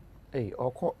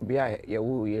oko bia ye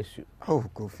wo Yesu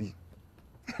kofi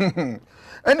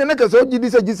ene na kaso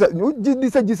gidi se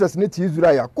Jesus ne ti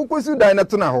Israel kokosi dan na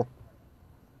tena ho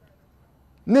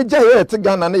ne ja ye te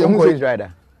Ghana na ye hu Israel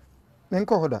da me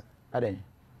nko ho da aden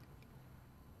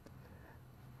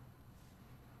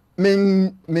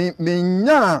me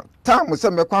nya tam se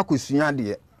me kwa akosua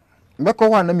de me ko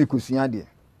ho na me kosua de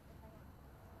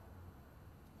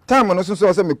tam no so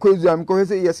se me ko Israel me ko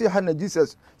se yes ha na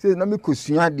Jesus se na me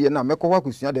kosua de na me ko ho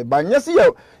akosua de ba nya se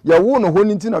ya wo no ho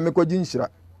ni nti na me ko gi nhira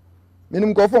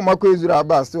minim ko fo mako Israel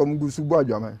ba se o mgusu bu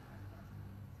adwama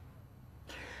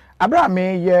Abraham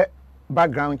ye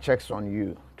background checks on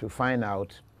you to find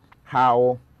out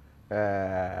how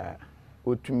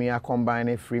Utumia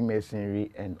combine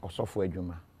Freemasonry and Osofo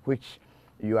Ejuma, which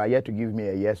you are yet to give me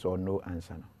a yes or no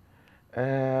answer.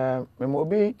 Me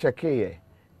mobi check here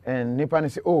and Nipan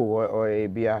say, or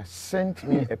Bia sent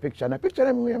me a picture. And a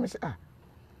picture me say,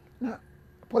 na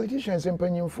politicians in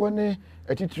Penyimfone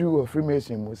a true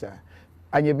Freemason Musa.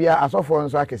 And you be a Osofo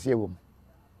so I can see whom.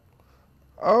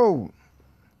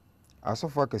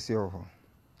 Asofo akese ho.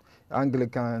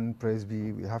 Anglican,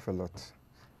 Presby, we have a lot,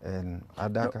 and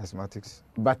other charismatics.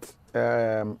 But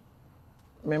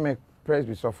me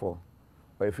Presby Sofo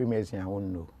or a Freemason I won't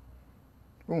know.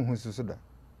 Who's that?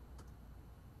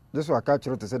 Just what I catch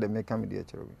to say they may come here.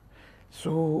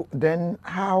 So then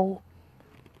how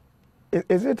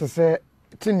is it to say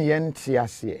tinien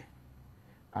tiasie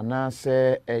and I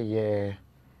say a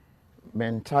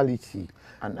mentality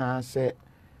and I say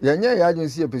Yanya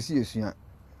agency a pesi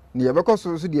ni yabeko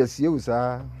so de asie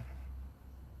usa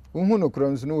unhu no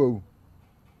krons no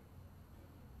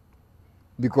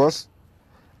because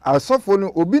asofo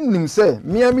no obi nim se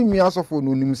mi asofo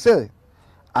no nim se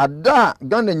ada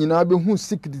Ghana nyina be hu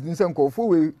secret nse nkofo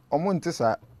we omonte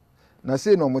sa na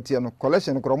sei no omote no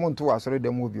collection kro omonto asore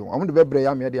dem obi omo de bebre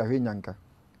ya me de ahwe nyanka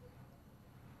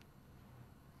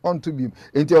on to be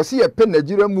enti o see a pen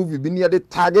Nigeria movie bi ne de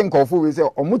tag nkofo we say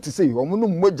omo to say omo no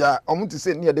moja omo to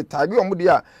say ne de tag omo de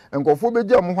a nkofo be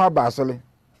gya omo ho aba asole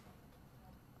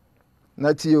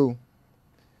na tio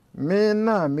me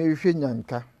na me hwe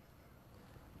nyanka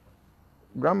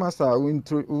grandmaster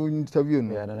interview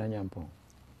no ya na nyampo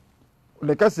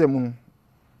le kasemu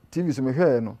TV so me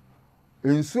hwe no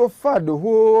ensuo fa the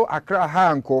whole Accra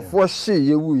ha nkofo hye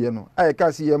yewu ye no ai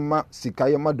ka se ye ma sika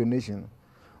ye ma donation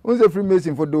unse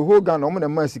Freemason for the whole Ghana omo na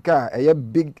ma sika a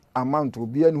big amount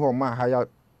obi ani ho ma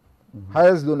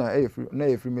highest donor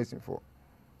na Freemason for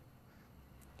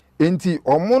enti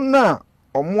omo na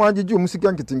omo agege omo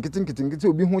sika nkitinkitin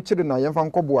obi ho kire na yemfa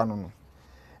nkoboa no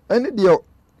ene de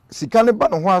sika ne ba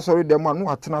no ho asori dem anu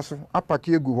atena so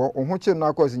apake egu ho ho kire na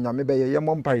akọ nyame be ye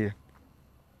mompaye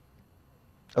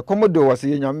akomodo wase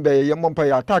ye nyame be ye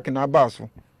mompaye attack na ba so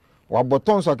wa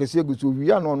boton so akese egu so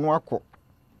wi ano no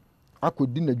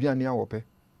akodi na duane a wope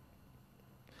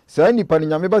saa nipa ni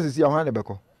nyame ba sisi ahwa ne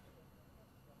beko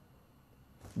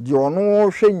di ono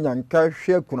hwe nyanka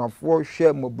hwe kunafo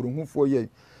hwe mabruhufo ye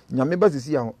nyame ba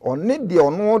sisi ahwa one di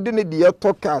ono de ne de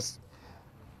tokas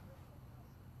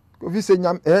Kofi say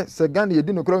nyam say Ghana ye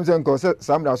di no krom say nko say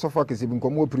sam da sofa kese bi nko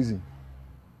mo prison.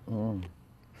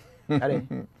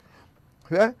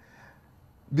 Yeah.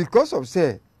 Because of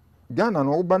say Ghana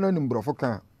no ba no ni mbrofo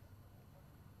kan.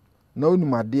 Na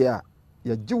onum ade a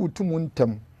ye gye wutum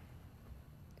ntam.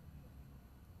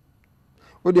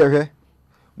 Wo de hwe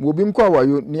mo bi mko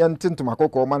awayo ni antentum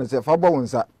akoko ma ne say fa bo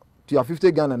wonsa to ya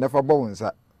 50 Ghana na fa bo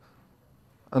wonsa.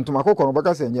 Antuma akoko no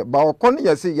baka say nye ba okọ ne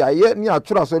ye say ya ye ni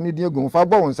atwura so ni din egun fa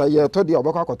bo wonsa ye to de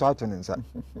obekọ akoto atene nsa.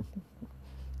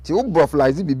 Ti wo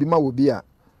broflize bibi ma wo bi a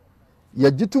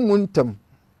ye gyitu mu ntam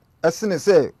esene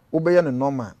say wo be ye ne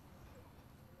normal.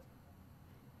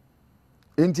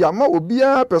 Enti ama obi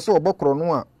a pese obokro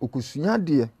no a okusua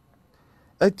de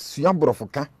etusua brofo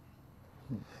ka.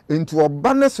 Enti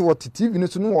oba ne se wo TV ne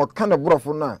so no wo ka ne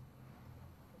brofo na.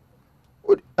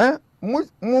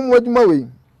 Mo adwuma we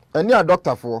ani a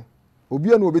doctor for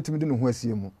obi a no obetimi de no ho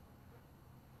asie mu.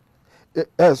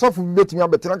 Sofu bi betimi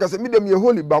abetena ka se mi dem ye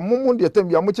holy ba mo de tem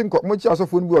bia mo chi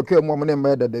asofo ni bi o ka mu mo ne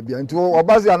mma dada bia enti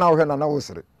obaze ana wo hwe na wo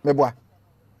sere meboa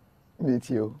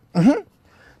metio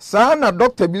saa na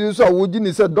doctor bi so a wogi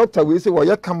ni se doctor we se wo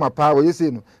ye kama pa wo ye se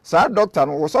no saa doctor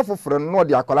no wo sofo frɛ no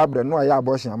de akola bre no ya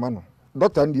abortion ama no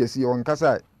doctor ndi esi won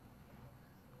kasa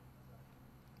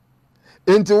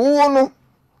enti wo no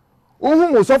wo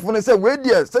hu sofo ne se we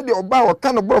die se de oba wo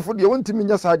ka no brofo de wontimi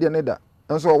nya saa de ne da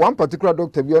enso one particular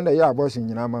doctor bi on ya abortion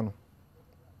nyina ama no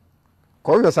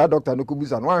ko yo saa doctor no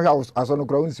kubisa no wan hwa aso no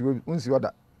kra unsi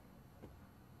oda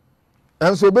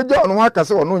enso beja ono aka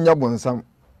se ono nya bonsam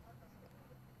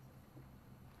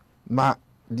ma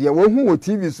de wo hu wo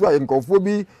TV so a nkofo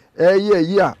bi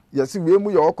yi a yesi we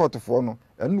mu ye okotofo no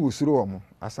enu osuro wo mo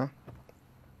asa.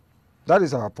 That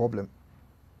is our problem.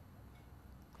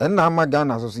 En na ma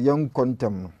Ghana so ye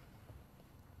kontem no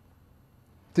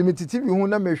Timothy TV hu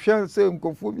na me hwe se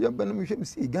nkofo bi aba na me hwe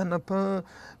si Ghana pa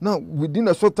na within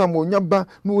a short time onya ba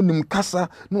na onim kasa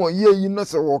na oye yi no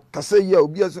se wo kasa yi a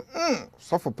obi aso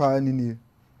sofo pa ni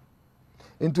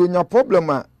into onya problem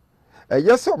a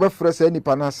yes obefre se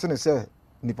nipa na sene se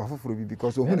nipa foforo bi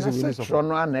because ohun se we so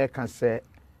no ana can say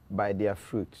by their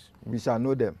fruit we shall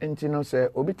know them. Enti no se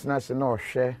obi tena se na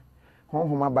ohwe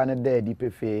honhoma ba ne da di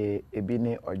pefe ebi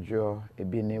ne ojo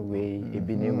ebi ne we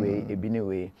ebi ne we ebi ne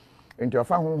we enti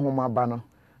ofa honhoma ba no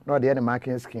na de the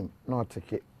marking scheme na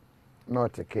oteke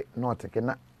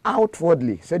na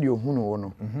outwardly said you hunu wo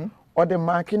no or the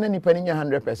marking na nipa ni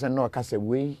 100% na okase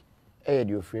we e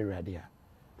de ofre radia.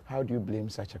 How do you blame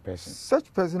such a person?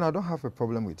 Such person, I don't have a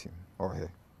problem with him or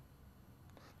her.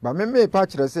 But me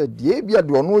patch said, "Die bia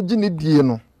do no gini die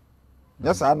no."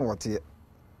 Yes, I know what here.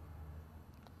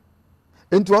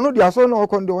 Into one of the aso no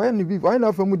kondo why ni bi why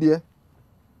na famu die.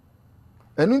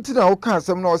 Enu nti na wo ka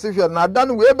asem na o se hwe na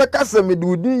dan we be ka asem de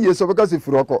udin ye so be ka se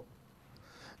furoko.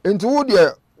 Into wo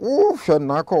de wo hwe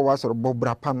na ka wa so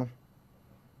bobra pa no.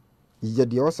 Ye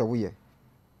de o se wo ye.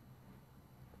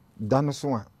 Dan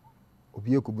so a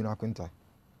obi ekubu na kwenta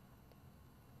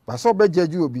ba so be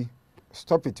jeju obi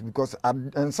stop it because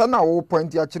ansa na wo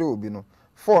point ya kire obi no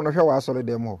for no hwe wa asore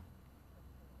dem ho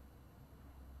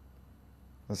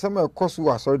ansa ma kosu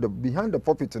wa asore dem behind the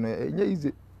pulpit no enye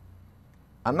easy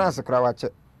anas kra wa che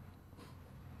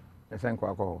esen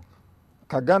kwa ko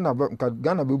ka Ghana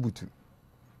be butu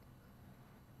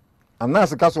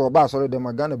anas ka so ba asore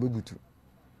dem Ghana be butu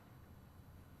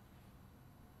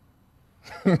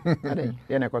ade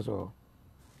yene ko so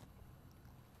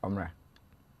Omra.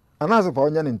 Anazo pa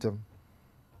onya ntem.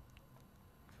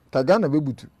 Ka Ghana be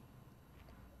butu.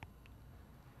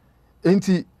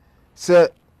 Enti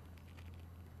se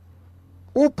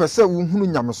wo pese wo hunu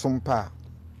nyamsom pa.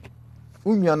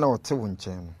 Unwa na ote wo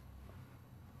nchen.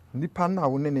 Nipa na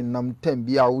wo ne nam tem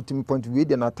bia wo timi point we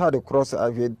de na tade cross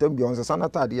ave tem bia onse sana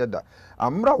tade yeda.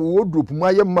 Amra wo drop mu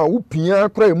aye ma wo pia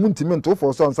kra emu ntimi nto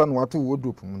for so ansa na wato wo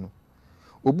drop mu no.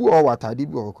 Obu o watade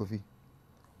bi o Kofi.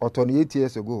 Oto no 8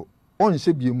 years ago on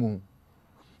she bie mu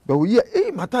but we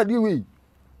matade we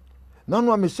na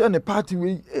no am share ne party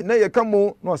we na ye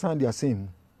kamo no san dia same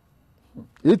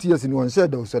 8 years ni on share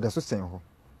da so da so sen ho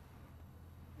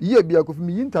ye bia Kofi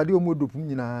mi yintade o mo dopum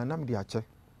nyina nam dia che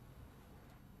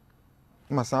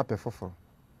ma sa pe foforo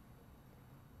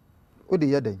o de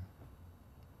ye den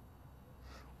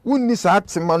wonni sa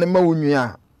atima ne ma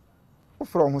wonua o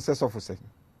fro ho se sofo se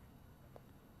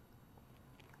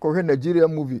ko he Nigeria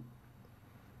movie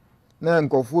na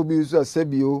nkofo bi so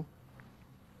asebio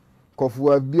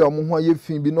kofo abi omo ho ye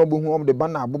fin bi no bo hu om de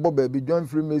bana abobo ba bi join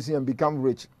Freemason and become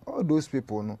rich. All those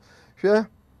people no hwe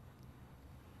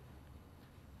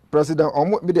president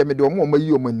omo bi de me de omo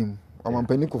mayi omanim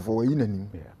amampani kofo wayi nanim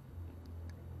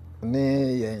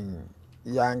ne yen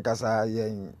ya nkasa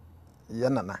yen ye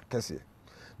nana kese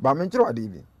ba me nkyerɛ ade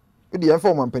bi e de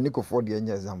yɛmfa ɔmanpanikofo de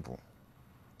anya example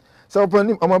sɛ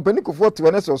ɔmanpanikofo te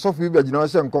wane sɛ ɔsɔfo bi bagina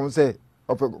hyɛ nkɔm sɛ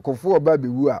ɔpɛkofo ɔba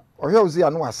bewu a ɔhwɛ wo sɛ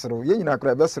ano aserew yɛ nyina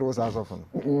kora bɛserew saa asɔfo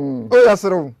no o ya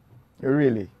serew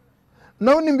really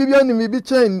na wonim bibia nim bi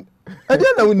kyɛn ɛde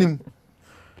na wonim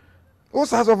wo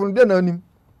saa asɔfo no de na wonim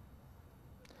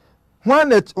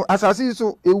hwan asase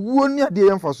so ewuo ni ade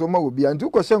yɛmfa so ma obi antu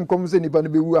kɔ hyɛ nkɔm sɛ nipa no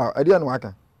bewu a ɛde na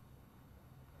waka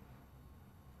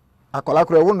akola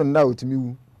kora wo no na otimi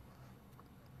wu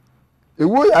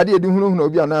ewu ade edi hunu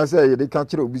obi ana sɛ yɛde ka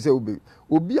kyerɛ obi sɛ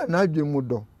obi ana adwe mu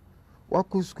dɔ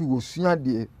wakɔ school osua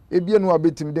de ebie no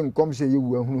abetim de nkɔm hyɛ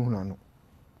yewu ahunu ano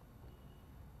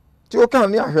ti o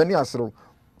kan ne ahwɛ ne asrew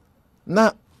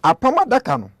na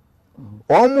apamadaka no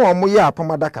ɔmo yɛ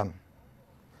apamadaka no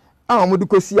a ɔmo de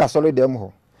kosi asɔre dem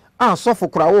hɔ a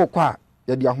sɔfo kora wo kɔ a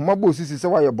yɛde ahoma bɔ osisi sɛ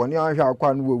wayɛ bɔne ahwɛ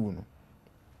akɔ no wawu no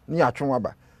ne atwe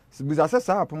aba bisa sɛ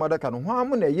saa apamadaka no ho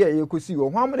amo na yɛ kosi ho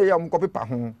amo na yɛ ɔmo kɔpepa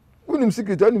ho unim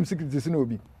secret sin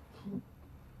obi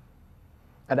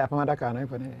ada apamadaka na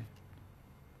ifane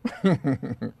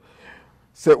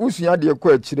sɛ usua de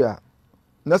kɔ akyire a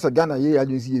na sɛ Ghana yɛ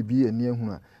agency yɛ bi ani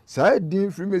ehunu a saa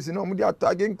din Freemason na ɔmo de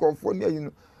atage nkɔfo ne ayi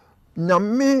no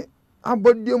nyame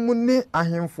abɔde mu ne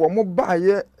ahemfo mo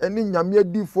baayɛ ne nyame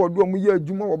adifo do ɔmo yɛ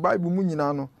adwuma wɔ Bible mu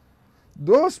nyina no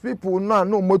those people na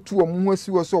ɔmo tu ɔmo ho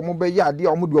asi wɔ so ɔmo bɛyɛ ade a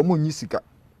ɔmo de ɔmo nyi sika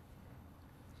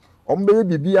ɔmo bɛyɛ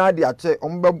bibia de akyɛ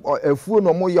ɔmo bɛ afuo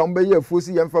no ɔmo yɛ ɔmo bɛyɛ afuo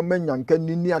si yɛmfa manyanka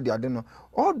nini ade no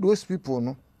all those people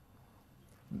no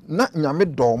na nyame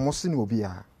dɔ ɔmo se ne obi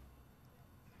a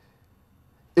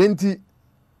enti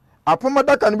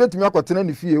apamadaka no betumi akɔtena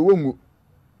ne fie wongu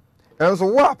enso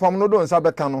wo apam no do nsa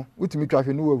bɛka no wotumi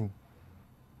twahwe no wawu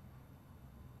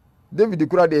David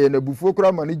kura de na bufuo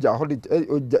kura manager ho de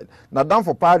na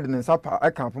danfo paade ne nsa pa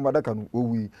aka apamadaka no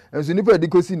owi enso nipa de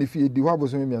kosi ne fie di ho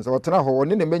aboso miensa wɔtena hɔ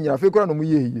wɔne ne manyira fe kura no mu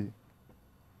yeye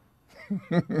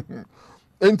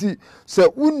enti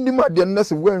sɛ wunnim ade no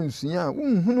sɛ wansua a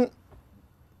wunhunu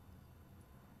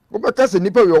wobɛka sɛ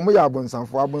nipa we ɔmo yɛ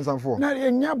abonsamfo na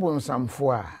yɛnya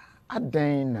abonsamfo a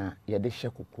adan na yɛde hyɛ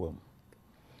kokoam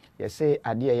yɛsɛ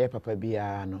ade a yɛ papa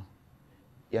biara no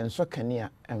yɛnsɔ kanea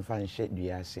ɛmfa nhyɛ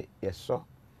dua ase yɛsɔ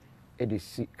ɛde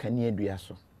si kanea dua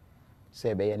so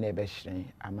sɛ ɛbɛyɛ na ɛbɛhyerɛn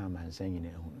ama amansa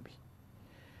nyinaa hu bi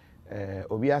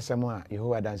obi asɛm a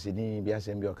Yehowa danseni bi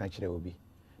asɛm bi ɔka kyerɛ obi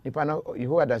nipa no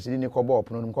Yehowa danseni ne kɔbɔ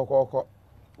ɔpono no kɔkɔkɔ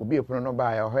obi ɔpono no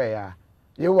baa ɔhɔ ya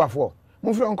Yehowafoɔ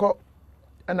mufrɛ nkɔ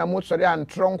ɛna mo sɔre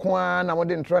antrɔ nko a na mo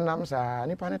de ntrɔ nam saa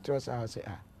nipa ne trɔ saa sɛ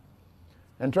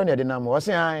ntrɔ ne de nam wɔ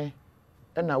se ai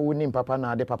ɛna wo nim papa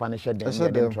na de papa ne hyɛ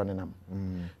den de ntrɔ ne nam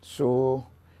so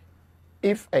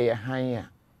if a han a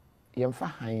yɛmfa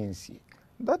han nsie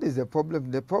that is the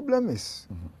problem is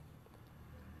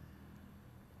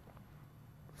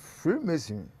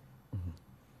Freemason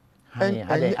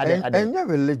and your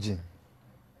religion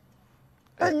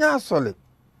and your solid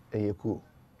cool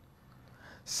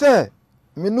sir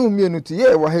me no mienu ti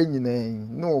ye wa ha nyina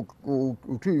no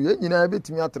otwi ye nyina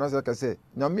betimi atena se ka se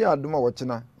nyame adoma wo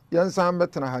kyena yensan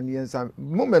betena ha ne yensan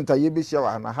moment a ye be hia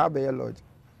wa na ha be ye lord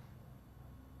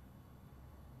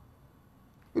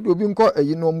we do bi nko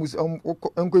ayi no mus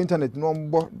enko internet no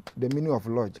mbo the meaning of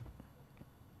lodge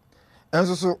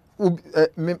enso so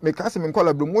me ka se me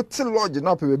nkola bro mo ti lodge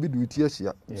na pa bi du ti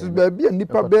ahia so ba bi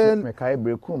nipa ben me kai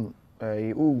brekum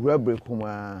wura brekum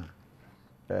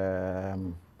a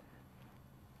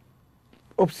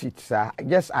opposite sir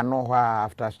just ano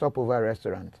after stopover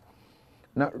restaurant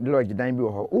na lodge dan bi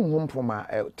ho unhum poma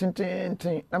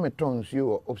tintintin na me ton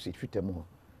nsuo opposite fitam ho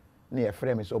na ye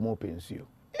frame so mo pensio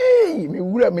me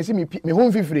wura me si me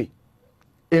home fifiri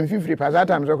emfifiri pa that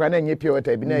time so kwa na nye pure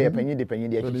water bi na ye panyi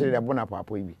de akire abona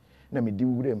papo bi na me di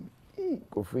wura m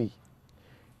KOFI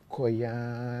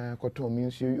koya koton mi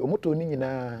nsuo omoto ni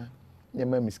nyina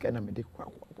nyama miska na me de kwa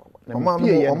na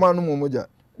omanu momoja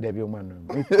Debbie Oman.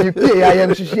 I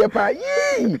am Shishia.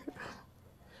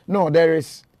 No, there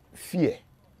is fear.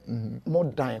 More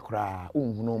than cry,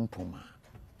 no puma.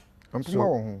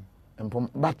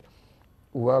 But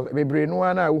well, we bring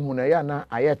one Unayana,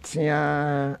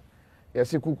 Ayatia,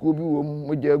 Yasi Kukubu,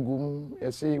 Mujagum,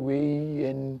 Yasi we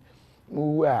and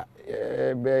Mua,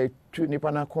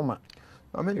 Tunipana Coma.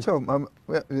 I mean,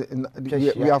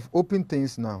 we have open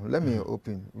things now. Let me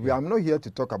open. I'm not here to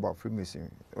talk about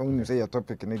Freemason. Only say your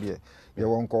topic in India. You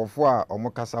won't call for or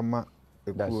Mokasama.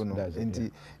 If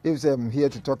I'm here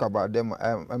to talk about them,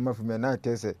 I'm from an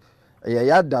case.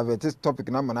 Yeah, this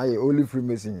topic now, and I only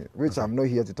Freemason, which I'm not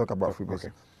here to talk about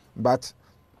Freemason. But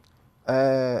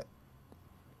say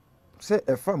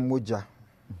a firm moja.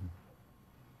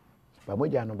 But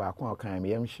moja no back one kind,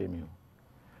 I'm shaming you.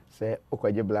 say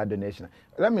okoje blood donation.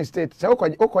 Let me state say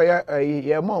okoye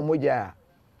ye mo moja.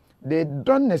 They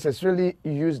don't necessarily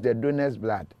use the donor's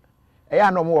blood.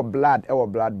 Eya no more blood e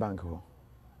blood bank ho.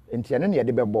 Enti ene ne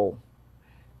de bebo.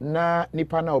 Na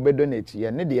nipa na obe donate ye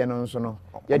ne de no nso no.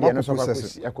 Ye de no so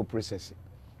kwa process.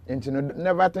 Enti no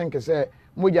never think say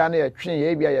moja na ye twen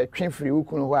ye bia ye twen free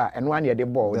ukunu ho a eno an ye de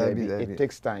ball. It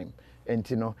takes time.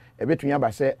 Enti no ebetun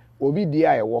aba say obi di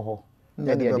a ye wo ho.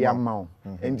 And the amount,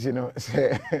 and you know,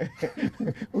 say,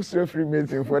 who's so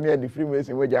Freemason for near the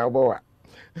Freemason with your boy?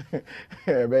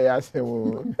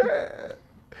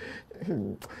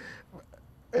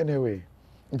 Anyway,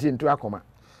 into Akoma,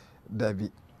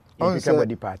 Debbie.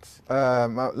 Body parts.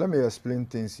 Let me explain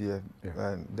things here,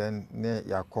 and then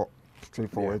you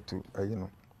straightforward to you know.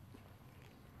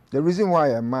 The reason why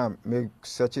a man make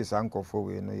such a uncle for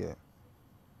we in a year,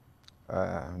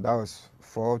 that was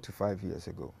 4 to 5 years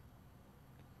ago.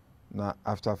 Now,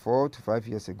 after 4 to 5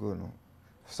 years ago, no,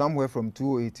 somewhere from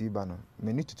 280 Bano,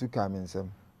 me need to come in some.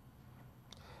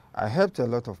 I helped a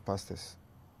lot of pastors.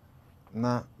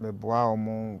 Now, me boa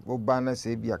omo, go banner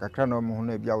say be a kakra no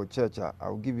mo be our church. I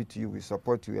will give it to you. We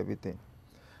support you everything.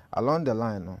 Along the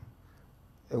line, no,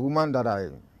 a woman that I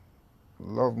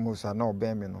love most, I know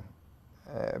bear me no,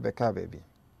 Becca baby.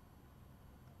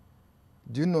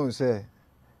 Do you know say?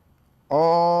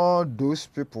 All those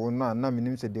people now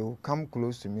said they will come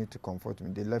close to me to comfort me.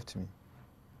 They left me.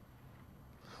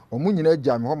 Omunyina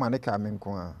jam ho mane ka me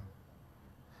nko a.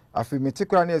 Afi me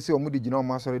tikura na ese omudi gina o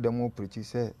ma sori dem o preach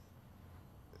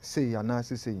say ana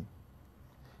say.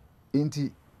 Enti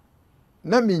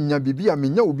na me nya bibi a me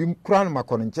nya obi kura na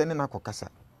makono nche ne na kokasa.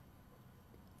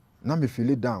 Na me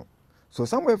feel it down. So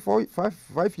somewhere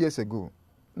 5 years ago,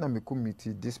 na me come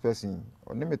meet this person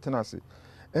or me tenase.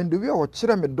 And the way I was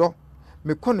chire me do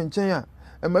me kono nchen ya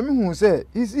and mami hu say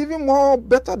he's even more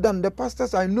better than the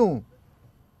pastors I know,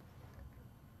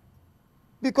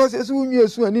 because esu unyi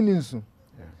esu ani ninsu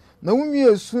na unyi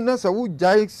esu na sa wo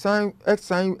jai sign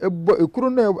ekuro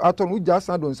na aton wo ja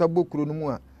san don sabo kuro no mu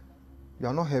a you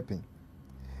are not helping.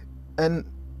 And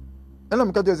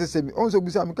I'm going to say me also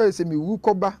bisa am say me wu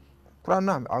koba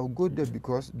kranam I will go there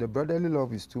because the brotherly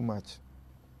love is too much.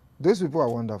 Those people are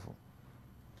wonderful.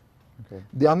 Okay.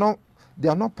 They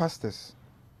are not pastors.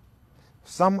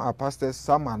 Some are pastors,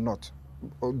 some are not.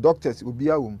 Doctors will be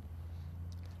a womb.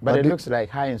 But it looks like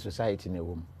high in society in a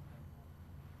womb.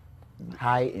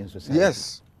 High in society.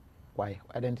 Yes. Why?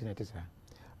 I don't think it is her.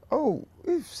 Oh,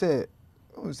 if say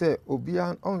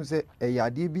obian on say a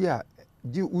yadibia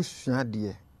di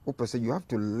usua you have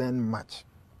to learn much.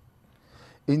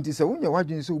 In this when you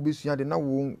watching so be suade na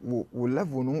wo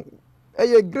level no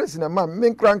e grace na man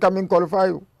men kranka men qualify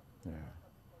you.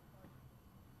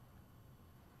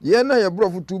 Yeah, na ye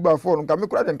bro for 2x4 no kame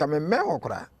kura den kame me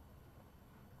hokura.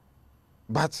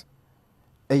 But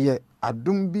eye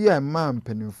adum bi a man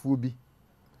penimfu bi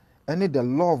ene the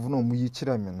love no mu yi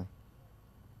kire me no.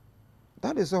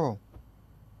 That is all.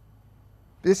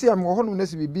 They say I'm go na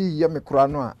se bi ye me kura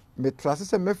no a me trust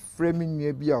say me frame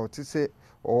nua bi a o ti say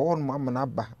o no amana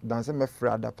ba dan say me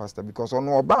frame other pastor because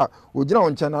ono oba o gina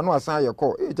on chana no asan ye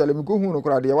call e tell me go hu no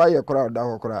kura de wa ye kura da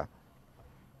hokura.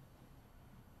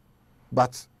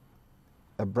 But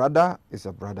a brother is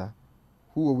a brother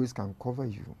who always can cover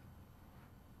you,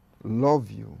 love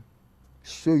you,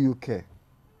 show you care,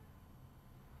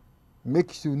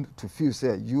 makes you to feel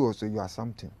say you also you are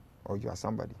something or you are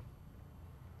somebody.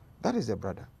 That is a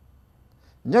brother.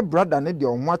 Nye brother ne de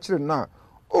onwachire na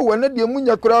oh when de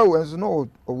munya kura wenso no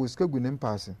o wiskagu ne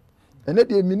mpaase. Ene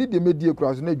de mini de medie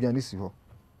kura so na aduane si ho.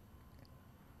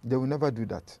 They will never do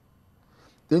that.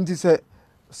 Then he said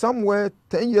somewhere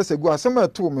 10 years ago, somewhere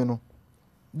told me no.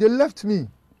 They left me.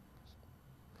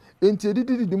 Until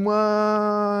the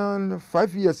man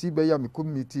 5 years he be me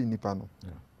community nipa no.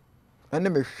 And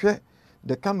then me share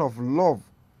the kind of love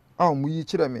we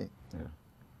chire me.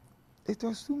 It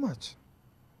was too much.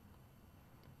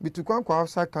 Me to go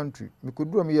outside country, me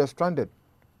could do me stranded.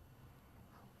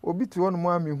 Obi to one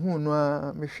more me who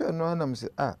no me share no and say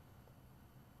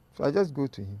So I just go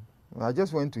to him. I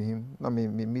just went to him. Na me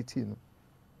meet him.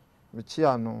 Me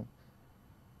chia no.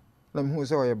 Na me who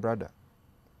say your brother.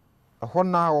 A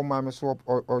hona o ma me so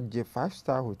or je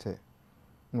 5-star hotel.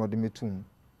 No de me tum.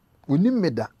 Oni me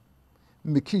da.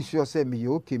 Me ki sure say me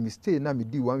okay, me stay na me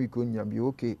di 1 week onya me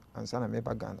okay ansa na me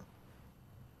ba Ghana.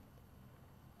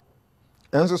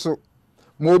 Enso so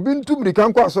mo bi ntum ri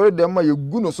kan kwa sori dem ma ye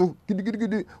gu no so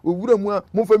gidigidi owura mu a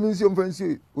mo fa minsi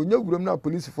onya wuram na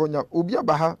police fo nya obi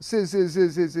aba ha say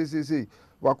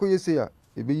wakoye say a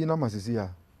ebeyi na masisi ya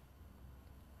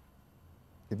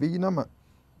ebeyi na ma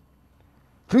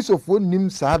Christopher nim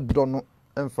sa do no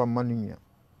emfa manu nya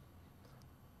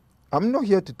I'm not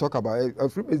here to talk about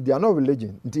Freemasons. They are not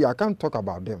religion. I can't talk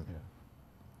about them.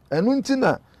 And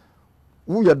until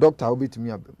we are doctor, I'll be to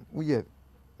me. We are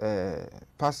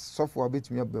past software,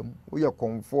 bit me. We are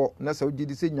comfort. Nasa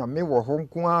did say nyame wo Hong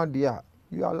Kong dia.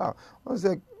 You allow. I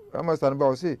say I must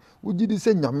about say. We did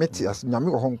say nyame as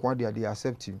nyame wo Hong Kong dia. They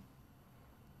accept you.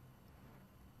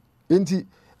 Inti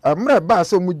amra ba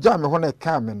so mu jam ho na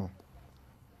ka me no.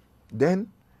 Then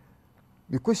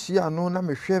because she no na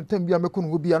me hwe tam bia me ko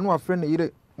no bia no afre na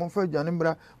yire mo fa jane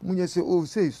mbra munye say oh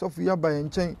say Sophia ba yen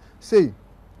say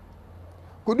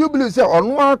could you believe say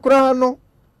onu akra no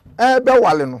ebe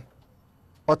wale no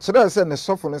o kire say ne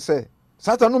sofo no say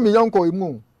Satan no me yanko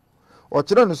emu o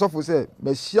kire ne sofo say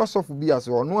me hia sofo bia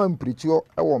say onu amprichio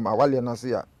e wo ma wale na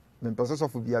say ya me pese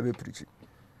sofo bia be prichi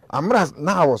amra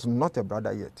now I was not a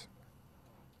brother yet.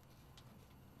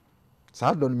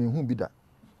 Sa don me hu bi da.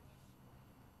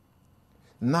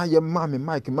 Now your mommy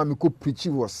Mike, mommy could preach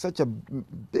was such a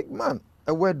big man.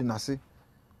 A wedding I say.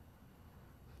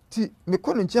 Me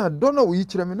calling chair, don't know each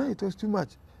remina, it was too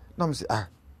much. Now I say,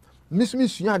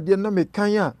 Miss ya dear na me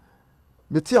kanya.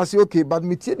 Me tea I say okay, but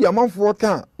me tea the amount for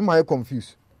can my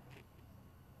confused.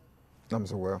 I'm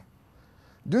so well.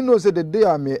 Do you know say the day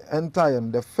I may enter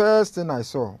and the first thing I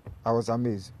saw, I was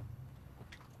amazed.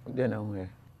 Then I'm where.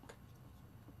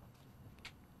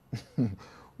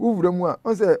 I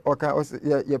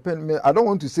don't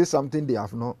want to say something they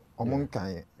have not among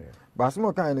kind. But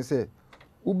some kind say,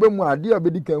 Ubemu adia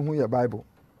bedi kan hu your Bible.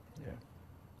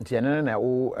 Nti na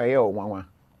o aye o wanwa.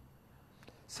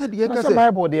 Said ye ka say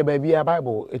Bible dey baby a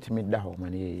Bible etimi da ho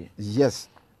man yes.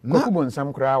 No kubon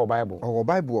sam kra o Bible. O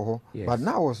Bible ho. But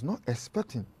now I was not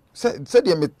expecting. Said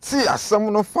ye me ti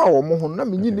asem no fa o mo ho na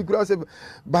me nyi kra say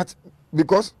but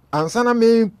because ansana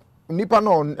me nipa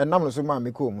no enam no so ma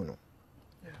me ko mu no.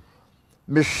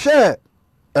 Me share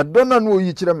a donna no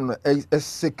yi chirem no a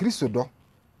sekristo do.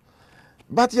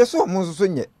 But yes so mo so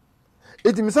nye.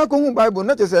 Eti misa ko hu Bible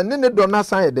na chese ne donna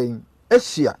san e den.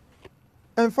 Ehia.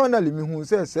 And finally me hu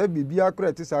say bibia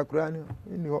kra ti sa kra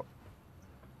ni ho.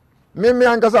 Me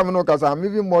ankasa me no kasa me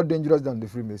even more dangerous than the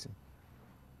Freemason.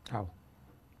 How?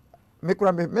 Me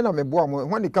kra me na me boa mo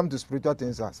when it come to spiritual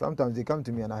things sometimes they come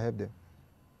to me and I help them.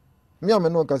 Me am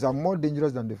no kasa I'm more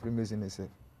dangerous than the Freemason itself.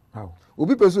 How?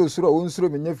 Obi peso osuro o nsuro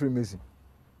me nye Freemason.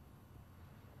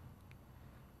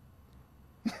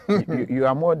 You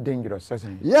are more dangerous,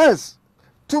 certainly. Yes.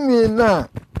 To me na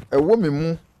a woman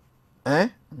mu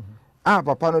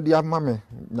papa no dia mame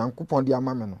nyankopon dia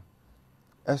mame no.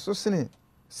 Eso sene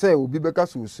say obi beka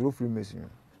so osuro Freemason.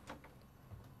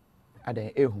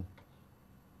 Aden ehu.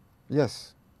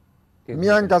 Yes. Me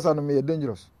ankasa no me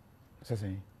dangerous.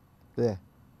 Certainly. Yeah.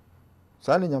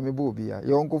 Sani nyame bo bia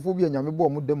ye onkofo bia nyame bo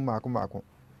mu dem maako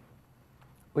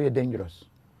we dangerous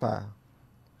pa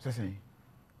say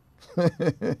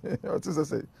what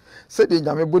is say de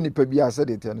nyame bo nipa bia say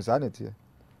de tie no sa na tie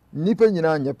nipa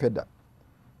nyina anya peda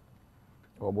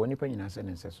bo nipa nyina say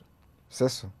ne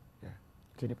seso yeah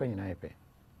ti nipa nyina ye pe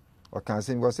o can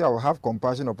say because I will have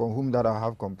compassion upon whom that I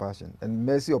have compassion and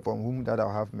mercy upon whom that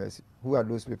I have mercy. Who are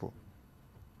those people?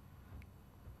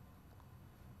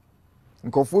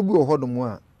 Or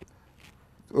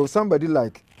somebody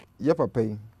like your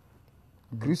papa,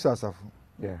 Chris Asaf.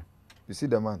 Yeah. You see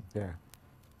the man? Yeah.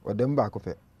 Or them back of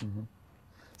it.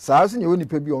 Sasin you only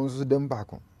pay on them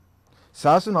back on.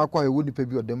 Sasin acquire would pay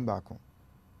your them back on.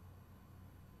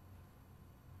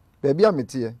 Baby, I'm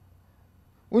it here.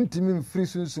 Untimim free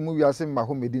soon to move your same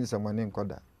home within someone in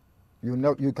Koda.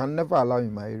 You can never allow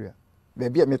in my area.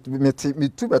 Baby, me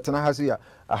too better has here.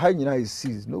 A high United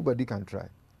seas. Nobody can try.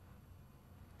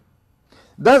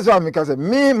 That's why because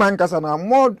me man kasa na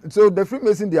more so the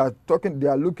Freemason they are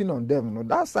looking on them, no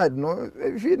that side no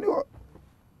if you know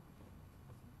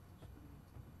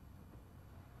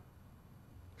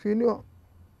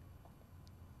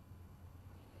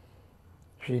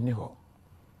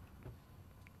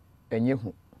enye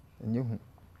hu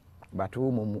but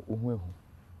wo mu hu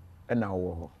e na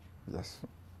wo ho. Yes.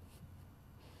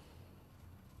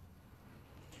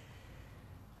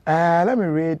 Let me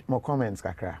read more comments,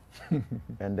 Kakra.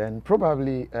 And then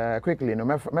probably quickly, me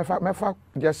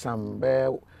just some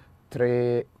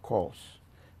 3 calls.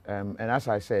 And as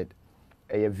I said,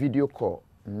 a video call,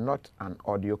 not an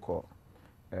audio call.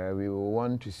 We will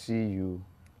want to see you,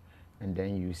 and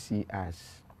then you see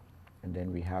us, and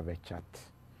then we have a chat.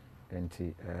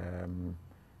 And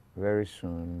very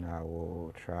soon I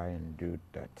will try and do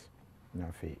that.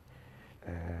 Nafi.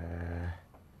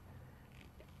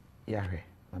 Yahweh.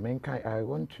 I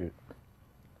want to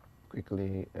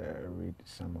quickly read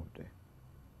some of the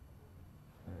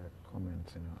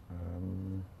comments.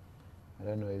 I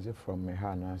don't know, is it from me?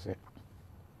 I say,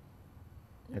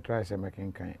 I try to make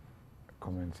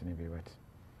comments in a bit, but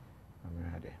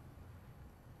I'm ready.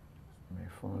 My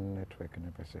phone network and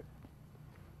a percent.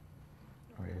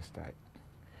 Oh, yes, that.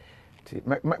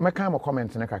 My kind of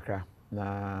comments in a kakra.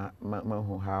 Na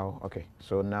how okay,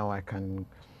 so now I can.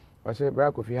 I say,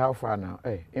 Brakofi, how far now?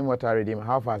 Hey, in what I redeem,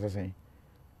 how far is I saying?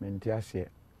 Mentiasia.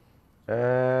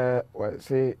 Well,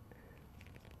 say,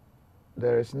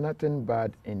 there is nothing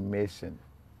bad in Mason.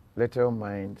 Little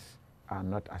minds are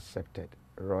not accepted.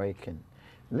 Roykin.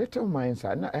 Little minds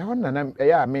are not.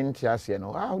 Yeah, Mentiasia.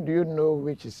 No, how do you know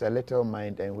which is a little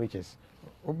mind and which is?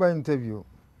 Oba interview.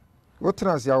 What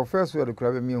trans your first word to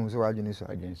grab me on so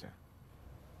against.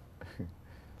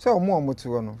 So more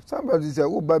mutual. Somebody said,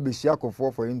 "Oh, baby, Shako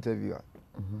for interviewer."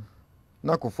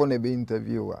 Nako for be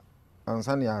interviewer, and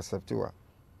Sunny accept you.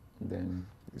 Then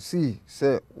see,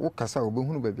 say, "What casa will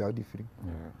be baby out free."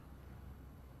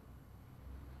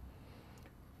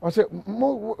 I say,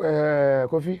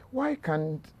 Kofi, why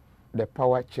can't the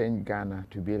power change Ghana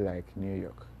to be like New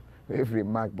York? Every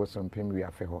mark but some pim we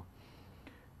are fair.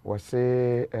 Was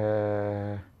say,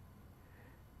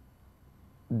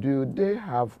 do they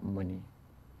have money?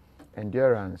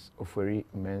 Endurance offery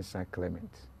Mensa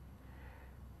Clement.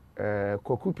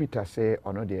 Koku Peter say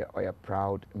they are a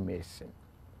proud Mason.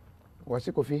 Was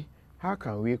it Kofi? How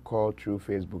can we call through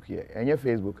Facebook here? And your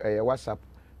Facebook, a WhatsApp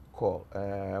call.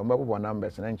 Mobile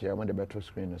numbers and I want the better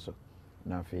screen so.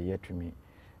 Now for yet to me.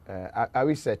 Are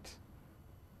we set?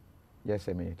 Just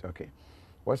a minute, okay.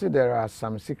 Was it there are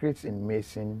some secrets in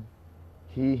Mason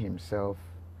he himself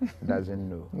doesn't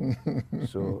know,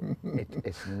 so it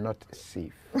is not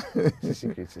safe. The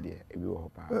secrets there, we will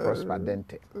hope. Prosper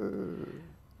Dente.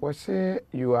 Was say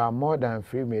you are more than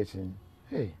Freemason.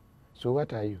 Hey, so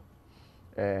what are you?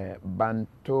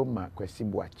 Bantoma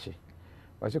Kwesibuachi.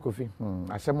 Was it Kofi?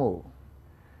 Asemo.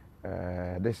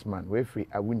 This man, we free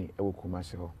Awuni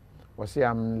Ewukumaseho. Was say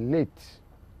I'm late,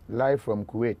 live from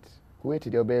Kuwait. Kuwait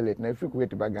they'll be late. Now if you Kuwait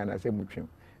to Bagana, say Muchim,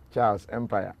 Charles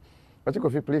Empire. But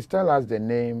Kofi, please tell us the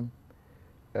name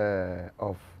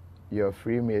of your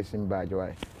Freemason badge.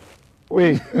 Why?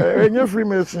 Wait, you're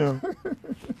Freemason.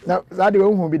 Now, that the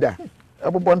one who be there.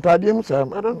 I don't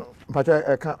know. But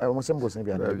I can't. I want some boss. And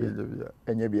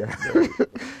you be a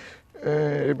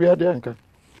danker.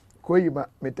 Koyima,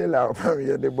 me tell our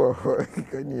family the boy.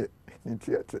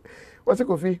 What's a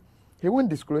Kofi? He won't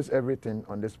disclose everything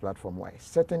on this platform. Why?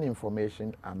 Certain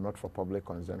information are not for public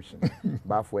consumption.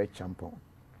 But for a champion.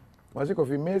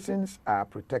 Kofi, Masons are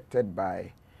protected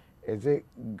by a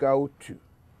go-to.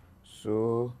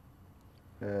 So,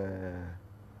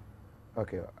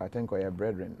 okay, I think we are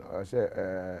brethren. I say,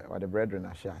 or the brethren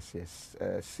are yes,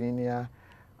 senior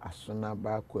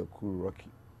Asunaba Kweku Rocky.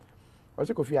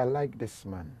 Kofi, I like this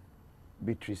man,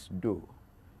 Beatrice Doe.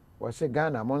 Was a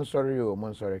Ghana,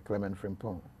 Monsori Clement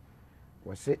Frimpong.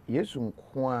 Was it Yesu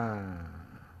Kwa,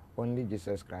 only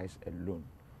Jesus Christ alone.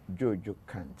 Jojo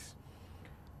can't.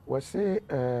 Was say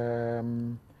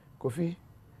Kofi,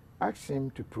 ask him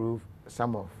to prove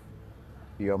some of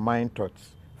your mind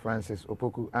thoughts. Francis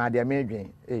Opoku, they are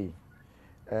maybe. Hey,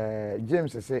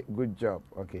 James say good job.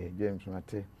 Okay, James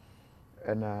Mate.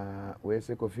 And we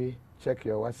say Kofi, check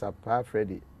your WhatsApp. Pa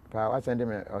Freddy, Pa send him.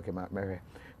 Okay, Mary.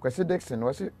 Question Dixon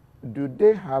was it? Do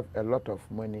they have a lot of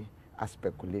money as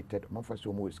speculated? Was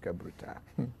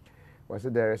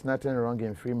it there is nothing wrong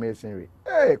in Freemasonry?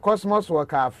 Hey, Cosmos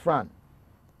worker Fran.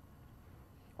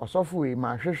 Osofu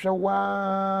ma hwehwe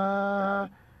wa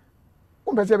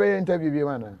umpese be interview bi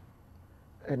mana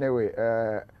anyway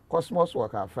Cosmos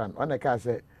worker fan on the car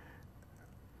say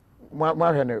ma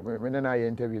hwe me na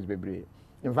interviews bebre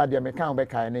in fact me can be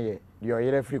kai ne your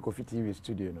yere free KOFI TV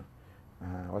studio no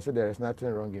also there is nothing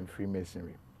wrong in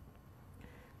Freemasonry.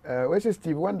 We say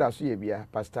Steve Wonder so ye bia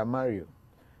Pastor Mario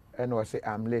and was say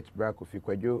I'm late Brakofi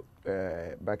Kwadwo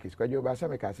back is Kwadwo ba say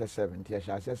me ka say 7 tia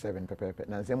sha say 7 pepe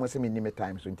na say mo say me ni me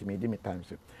time so intimate me time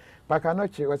so but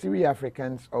cannot che was we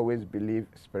Africans always believe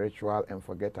spiritual and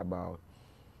forget about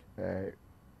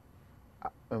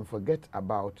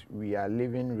we are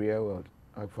living real world.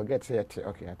 Forget say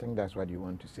okay, I think that's what you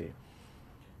want to say.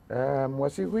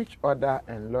 Was it which other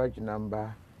and large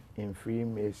number in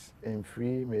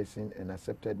Freemason and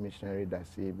accepted missionary that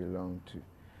he belong to?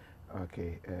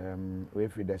 Okay,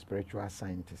 with the spiritual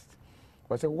scientist.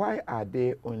 But why are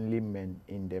they only men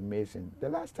in the Mason? The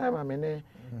last time I mean,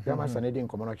 Sanedi in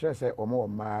Commonwealth said,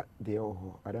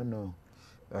 I don't know.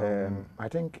 I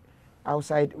think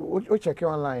outside, we check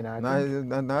online. I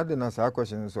didn't answer our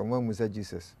question. So when we said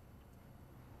Jesus,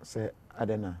 say I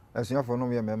don't know. As you for no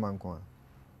me man.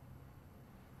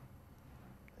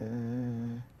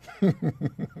 I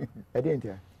didn't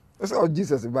hear. That's all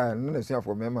Jesus by no say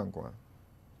for member ko.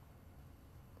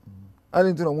 I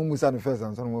didn't know Musa the first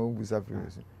and some Musa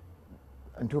Freemason.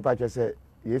 And two patches say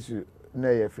yes you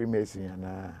know Freemason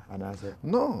and I said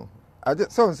no. I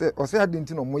just so say or say I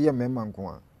didn't know moye member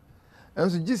ko.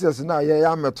 And so Jesus na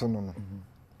ya meto no.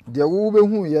 There wo be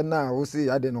hu ye na wo say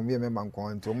I didn't know member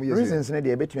ko nto mo ye. Reasons na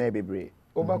dey betumi bebre.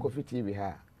 Over KOFI TV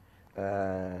ha.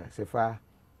 Sefa,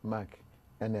 Mark,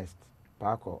 Ernest,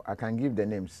 Paco. I can give the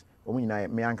names. Me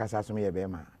ankasa so me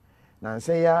bema. Na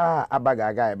say ya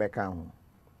abagaga ebeka ho.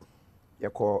 Ye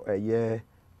ko ye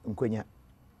nkonya.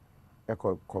 Ye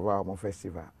ko cover mo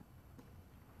festival.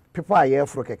 People are here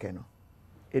for keke no.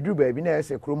 Edru ba bi na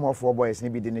say krom hofo boys ni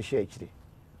bi de ne share akire.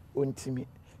 Ontimi.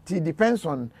 It depends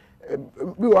on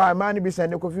we are man be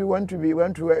send KOFI want to me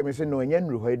say no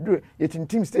nyenru ho edru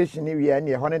yetintim station ni wi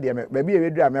na ho ne de ba bi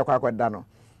edru amekwa akoda no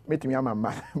metimi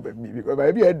amama because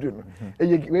ba bi edru no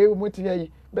we mutimi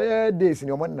yi be days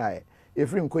ni omo na e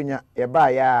free nkonya e ba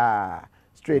ya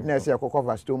straight na say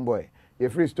cover stone boy e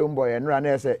free stone boy enra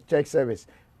na say check service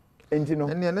enti no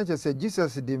ene na say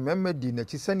Jesus di memedi na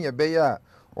chi sane e be ya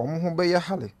omo ho be ya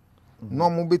hale no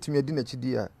omo betimi adi na chi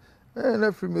di a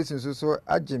na Freemason so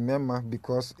age memma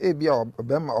because e bia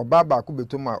obema obaba ko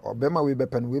betoma obema we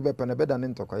bepen beda ne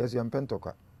ntokwa yes yam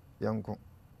pentokwa yanko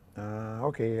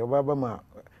okay obaba ma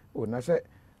o na say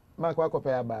ma kwa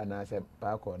kopa ya ba na say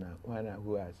pa ko na wana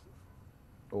who has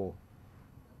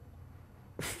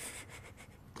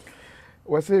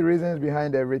what's the reasons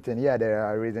behind everything? Yeah, there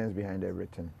are reasons behind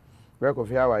everything.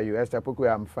 KOFI, how are you? Esther Puku,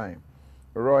 I'm fine.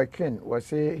 Roy King, was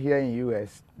say here in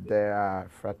US there are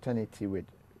fraternity with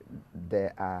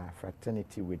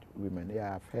women.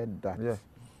 Yeah, I've heard that. Yeah.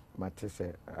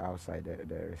 Matisse outside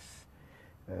there is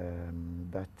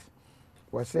that.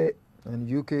 Was it? And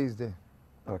UK is there.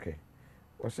 Okay.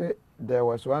 Was it? There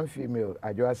was one female.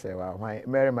 I just say, well, why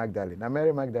Mary Magdalene? Now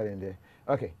Mary Magdalene there.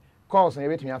 Okay. Calls and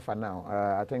everything for now.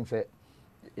 I think say,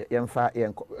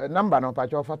 number no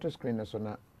patch off to screen so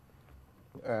now.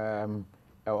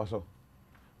 Also.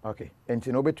 Okay. And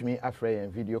you know, bet me a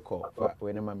friend video call for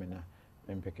when a mamma.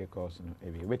 MPK calls no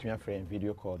ebi wait me friend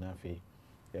video call na fe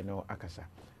you know akasa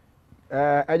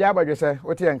ajaba je say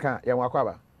what you nka ye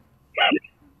wakwaba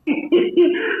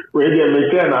we dey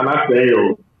maintain and I say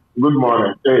you good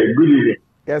morning good evening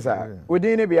yes sir we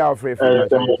didn't be our free okay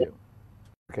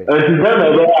it's then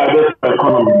about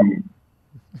economy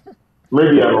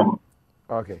maybe I know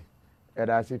okay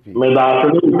that's CP me da so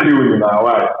no clear na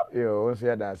why yo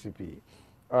say that's CP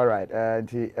all right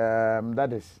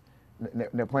that is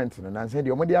the point and said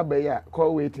your media bay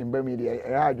call waiting by media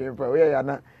again for where you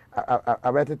na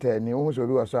abetete ni who so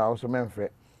bi was also menfre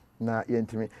na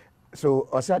yentimi so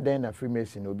osa den na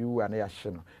Freemason obi wu na ya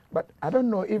hye no but I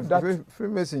don't know if that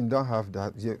Freemason don't have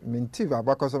that mintive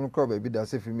abakoso no club bi da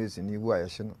say Freemason ni wu a ya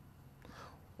hye no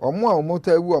omo a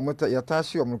omota wu omota ya ta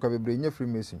hye omno club bebre nya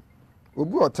Freemason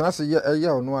obi o tena se ye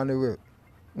ono ane we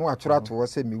no atwura to wo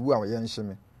say mi wu a ye nhye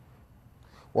me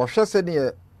wo hwe se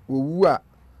ne wo wu a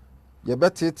ye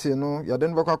betete no ye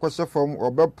den bako akwose fom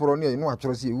obepro ne no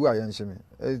atworo se ewu aye nhye me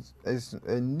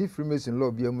ni Freemason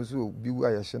law bia mu so bi wu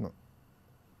aye hye no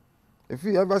if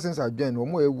you ever since I joined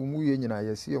omo ewu mu ye nyina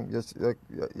ye see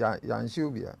ya nhye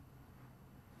obia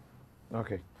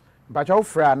okay but you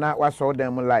fra na what saw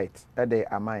them light at the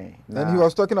amai and he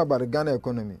was talking about the Ghana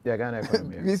economy. Yeah, Ghana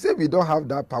economy. We say we don't have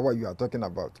that power you are talking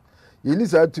about. You need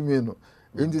to me no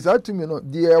in this to me no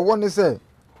the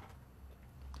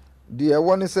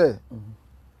one say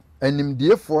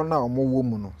animdiefo na omo wo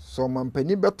mu no so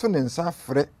mampani beto ne nsa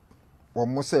afre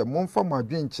omo se momfa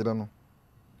madwen kire no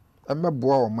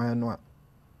emeboa oman no a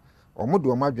omo de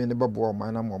omadwen ne beboa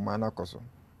oman na oman na koso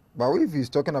but if he's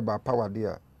talking about power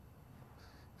there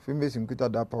Freemason kuta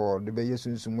that power de be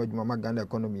yesunsun adwuma ma Ghana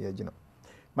economy agina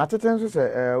mateten so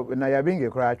say na ya binge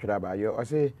kra atwira ba you or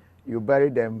say you bury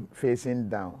them facing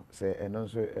down say and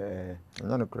also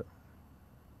nyanokra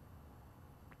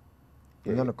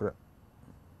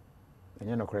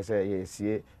nyanokra say ye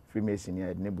see Freemason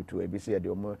ya de nebutu e bi say de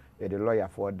omo ye de lawyer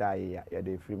for die ya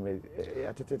de Freemason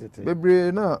ya tetete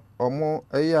bebre na omo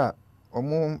eya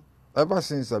omo ever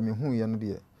since me hu ye no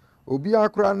de obi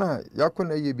akra na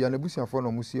yakona ye bia na busiafo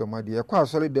na musi oma de yakwa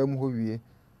asori dam ho wie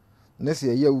na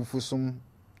se ye awufusum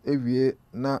ewie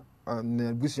na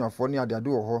na busiafo ne ade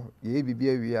wo ho ye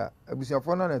bibia wie a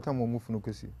abusiafo na etam omufu no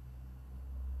kosi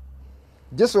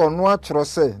jesu ono atworo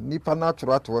se nipa na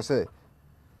atworo ato se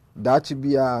daachi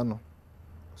bia no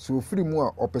so ofiri mu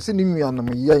a opese ni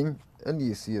nuanam yen ene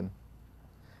yesie no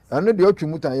ano de otwu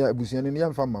mutan ya abusiane ne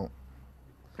yamfa ma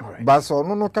ba so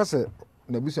ono no kase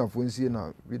na busiafo nsie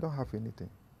na we don't have anything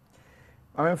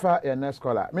I'm for your next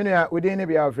caller. Many we didn't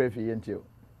be our free you.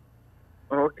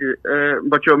 Okay,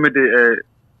 but you're made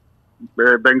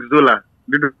Bengzola.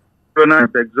 Did you know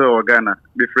Bengzo or Ghana?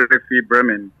 Before the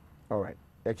Bremen. All right.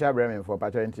 The child Bremen for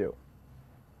paternity.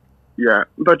 Yeah,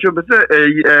 but you say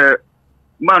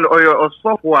man or your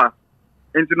software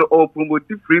into the open with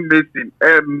Freemason,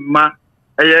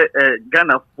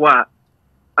 Ghana for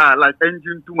like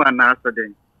engine to an answer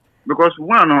then. Because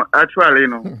one actually, you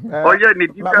know, oh yeah,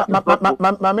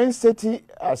 my main city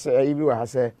as I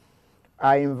say,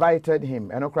 I invited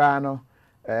him and Okrano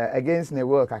against the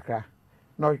work akra.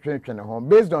 Not trying home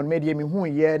based on media me who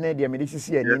ye na dia me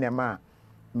see any ma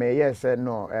me yes said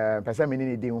no person me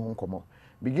ni din hu nkomo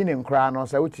beginning kra no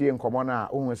say utie nkomo na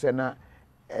hu say na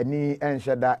ani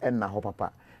enhyeda enna ho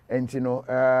papa entino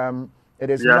it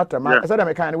is not a matter said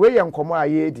I can we ye nkomo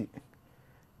ayedi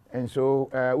and so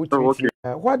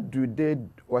what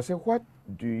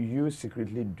do you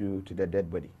secretly do to the dead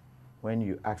body when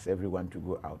you ask everyone to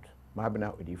go out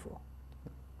mahabna odifo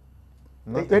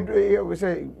we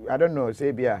say I don't know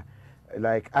say bia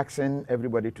like asking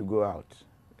everybody to go out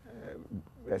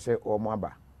let's say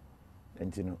omaba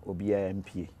and you know obia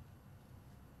mpa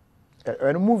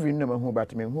and movie no who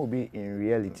but me who be in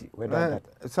reality whether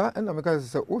that sir and because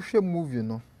say o hwe movie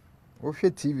no o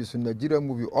hwe TV so Nigeria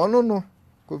movie ono no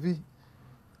kofi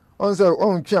on say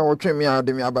on twa wo twa me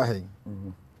ade me aba hen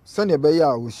sane be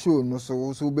ya o show no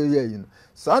so be ya yi no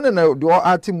sane na do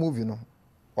art movie no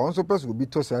on so person be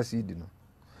to say CD no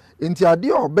enti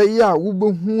ade obeyi a wo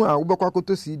behu a wo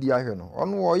bekwakoto CD ahwe no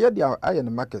ono wo ye de aye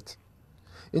no market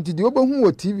enti de obehu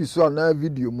wo TV so na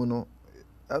video mu no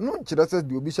no nkira say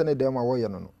de obi hye dem a wo ye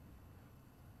no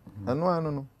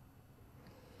no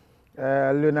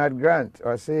Leonard Grant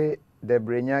or say the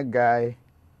Brenya guy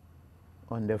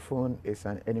on the phone is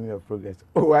an enemy of progress.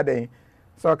 Oh what then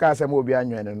so ka say mo bi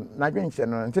anwen no na dwenche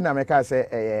no ntina me ka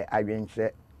say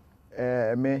adwenche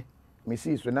me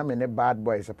see so na me ne bad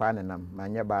boy se pa nenam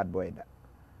manye bad boy da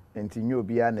enti nyo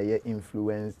bia na ye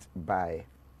influenced by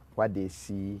what they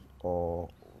see or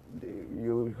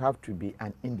you have to be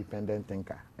an independent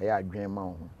thinker ya adwen ma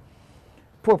ho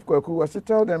Pope Kwaku was to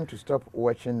tell them to stop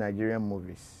watching Nigerian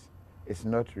movies. It's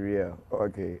not real.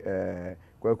 Okay,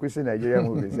 Kwaku say Nigerian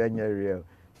movies ain't real.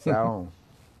 So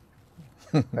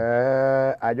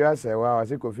I just say, wow, I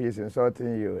see Kofi is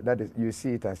insulting you. That is, you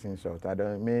see it as insult. I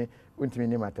don't mean, wouldn't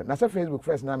mean matter. Now, so Facebook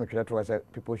first, now I say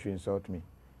people should insult me.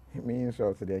 Me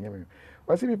insult them.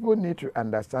 But see, people need to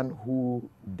understand who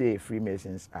they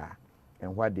Freemasons are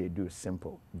and what they do.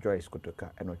 Simple. Joyce Kotoka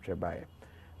and Ochebaye.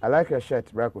 I like your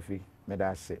shirt, Bra Kofi. Me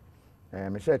that say.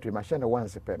 My shirt, my shirt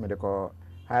once me they call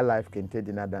High Life Kente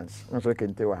Dinner Dance. Also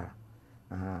Kente wa.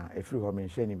 If you have me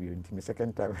shiny be until me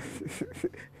second time.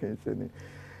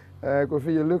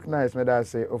 Kofi, you look nice. Me that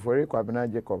say. Ofori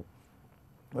Kwabena Jacob.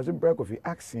 Was it Bra Kofi?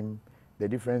 Ask him the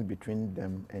difference between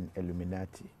them and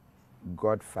Illuminati,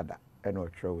 Godfather, and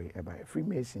Ochowe.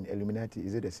 Freemason, Illuminati,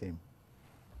 is it the same?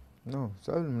 No,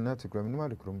 so Illuminati,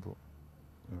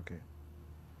 okay.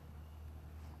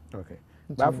 Okay.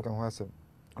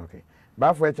 Okay.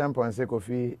 But for champion say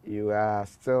Kofi, you are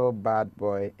still bad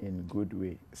boy in good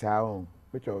way. So,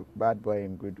 which of bad boy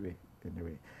in good way?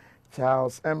 Anyway,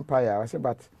 Charles Empire. I said,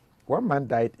 but one man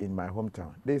died in my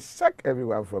hometown. They sacked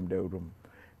everyone from the room.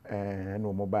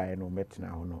 No mobile, no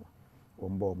metina, no.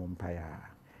 Umbo Empire.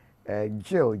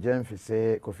 Jill Jenfi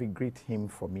say Kofi greet him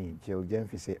for me. Jill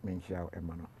Jenfi say Menchao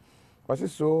Emano. Was it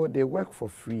so they work for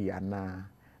free and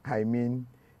I mean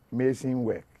amazing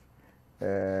work.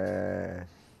 The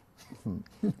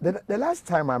last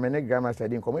time I'm in a grammar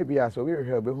study, maybe I saw we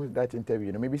heard that interview.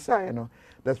 You know, maybe say you know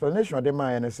the explanation of the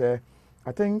man and say,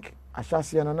 I think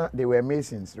Ashasi and they were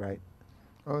Masons, right?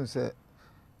 Oh, say,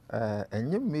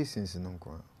 and you Masons no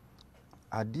kwa.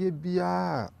 Adie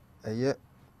bia eye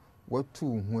what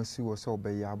two who see was so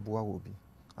be ya boa will be,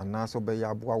 and now so be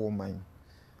ya boa woman.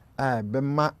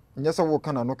 Bema, yes, I work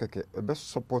on a knock a best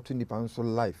supporting the council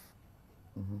life.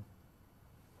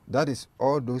 That is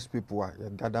all those people are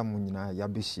gather munina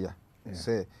yabishia.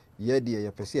 Say, ye dear,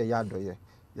 you perceive a yard or you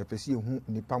perceive who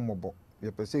nipa mobo,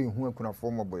 you perceive who can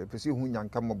afford mobo, you perceive who young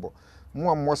camobo.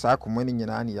 More money in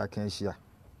any I can share.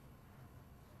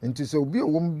 And to so be a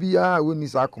woman be a when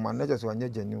is Akuma, not just one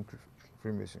genuine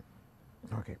Freemason.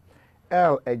 Okay.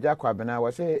 Jack Wabena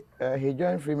was say he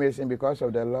joined Freemason because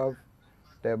of the love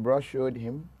the bro showed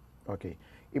him. Okay.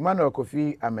 Emmanuel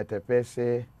Kofi Ametepe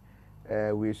say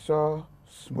we saw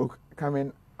smoke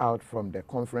coming out from the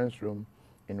conference room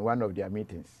in one of their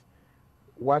meetings.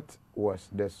 What was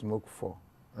the smoke for?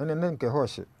 And then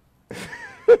horse.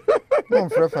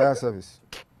 Fire service.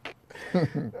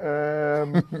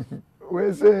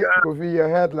 We say Kofi your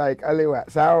head like Alewa.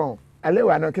 Sao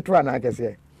Alewa no kitwa na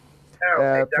kese.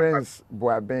 Prince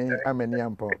Boaben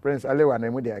Ameniampo. Prince Alewa na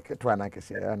mu dia kitwa na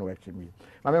kese na wachibi.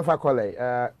 Ma me fa call me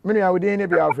nua wodi ni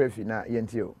bia ofrefi na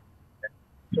yentio.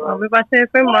 Me ba say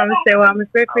friend mama say wa me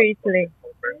free Italy.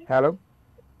 Hello.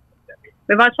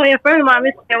 Me ba say your friend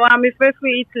mama say wa me free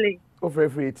Italy. Oh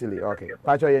free Italy. Okay.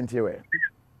 Pacho yentio we.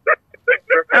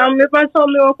 Me ba so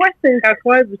me question ka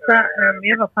ko bisa me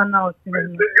have fan out.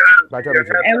 Pacho me.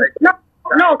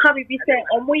 No, Kabi be say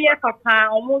omo ye papa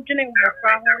omo dwene mo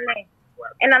fra ho ne.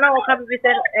 And na o Kabi be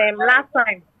say last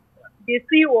time they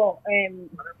see what e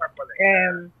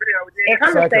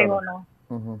can say no.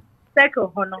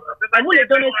 Cycle hono. I will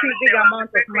donate big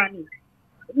amount of money.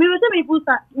 Me will say me put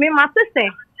me must say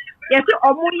yes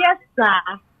omo yes sir.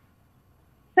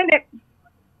 Say that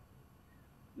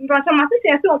because my sister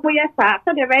yes omo yes sir.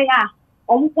 So the way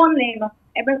omo one no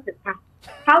e be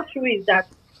how true is that?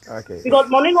 Okay. Because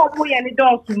money no omo any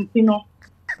dog you know.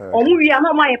 Omo we are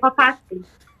not my papa.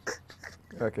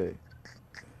 Okay.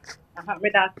 Me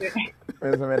that's it.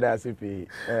 That's it.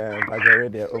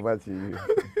 Pacho over to you.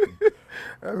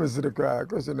 I'm a cry,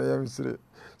 question I am straight.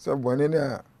 Someone in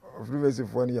a Freemason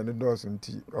funny and the doors and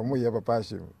tea, or more have a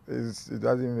passion. It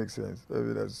doesn't make sense.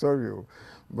 Sorry,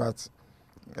 but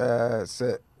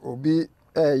say, Obi,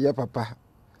 ya papa.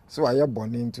 So I am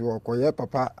born into or ya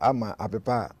papa, ama a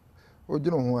papa. Oh,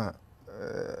 you know what?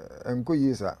 And go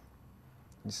years.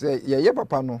 Say, ya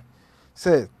papa no.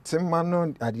 Say, Tim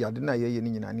Manon at the Adina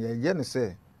yen and yen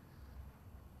say,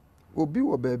 Obi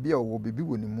or baby or be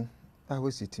winning. I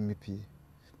was sitting me pee.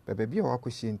 Baby, or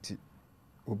aquascienti.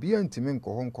 Obi antime nkɔ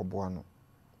hɔ nkɔboa no.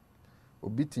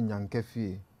 Obi ti nyanka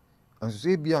fie. Anso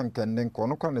se bia nka nnen kɔ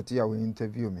no kwa nete ya we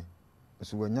interview me.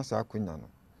 So wanya sa akonya no.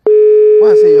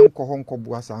 Wa se ye nkɔ hɔ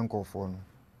nkɔboa sa nkɔfo no.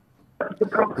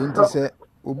 Enti se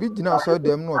obi gina so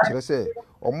dem no ɔkyerɛ se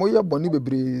ɔmoyɛ bɔne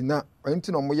bebre na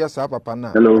enti na ɔmoyɛ sa papa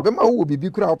na. Be ma wo bibi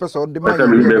kura wo pɛ so de ma ye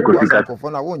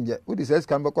nkɔfo na wonje. Wo di se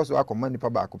scan be kɔ so akɔma nipa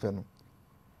ba akɔpɛ no.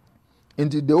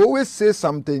 Enti they always say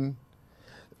something.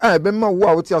 Be ma wo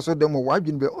a wo ti aso dem wo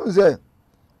adwin be onze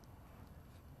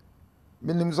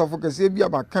minim so focus e bia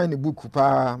ba kan ni book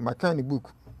pa ma kan ni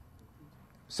book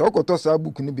so ko to sa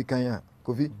book ni bi kan a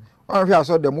Kofi on hwe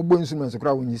aso dem bo instruments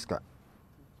kura wo nyiska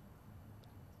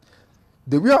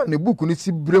the way ni book ni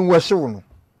si brain wash wo no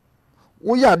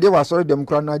wo ya de wa so dem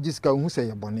kura na jiska hu se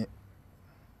ye bone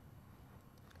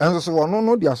enso so wono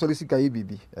no de aso sika ye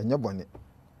bibi enye bone.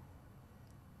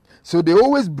 So they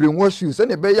always brainwash you.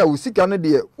 Send a bear who seek an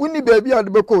idea. We need baby at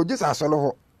the beko, just as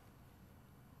solo.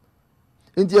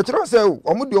 In the trust,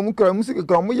 Omudio music,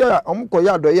 Omuya,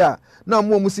 Omukoya, doya, now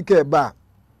more music bar.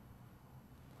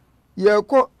 Ye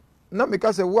co, not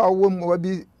because a wow woman will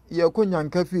be your conyan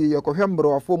cafe, your cohembro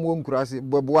or form womb crassy,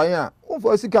 Boboya,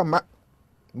 for a sicama.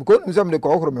 Because some the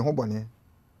call from a home.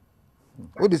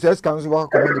 What is that comes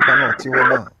walk on the panel,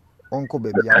 Tiwana, Uncle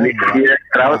Baby,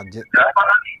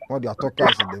 what they are talking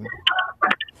them.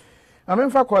 I mean,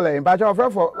 for calling, but your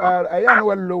friend for a young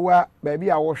well lower,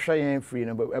 baby, I was shying free,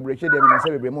 but I break them and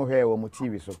say, more hair or more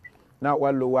TV. So now,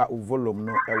 well lower volume,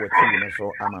 no, I would see,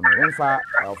 so I'm a man. Far,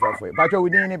 I'll for it. But we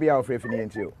didn't be our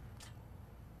friend you.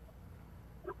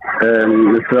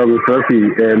 From Sophie,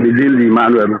 within the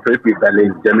manual of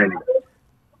Germany.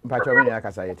 Patrimony, I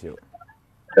can say it you.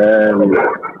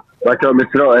 But your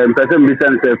Mr. Person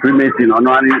Vicente Freemason on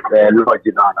one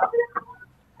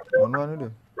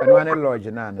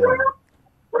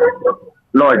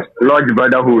Lodge, Lodge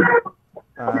Brotherhood.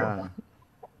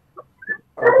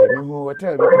 Okay, who will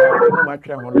tell me much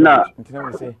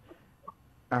on say.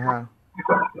 I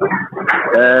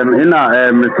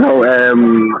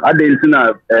didn't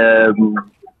know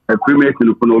a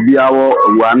Freemason for be our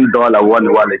 $1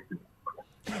 one wallet.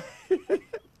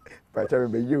 But I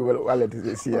you will wallet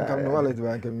this year. Come to wallet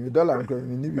bank, you dollar,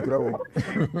 you grow.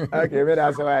 Okay, but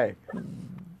that's why.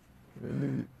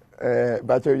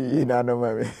 But you know,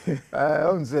 mammy. I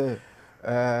don't say,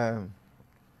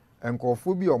 and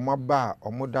Kofubi or my bar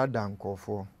or more than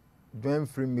Kofo. Join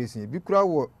Freemason. Be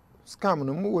crowd scam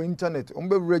no more internet,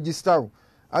 register.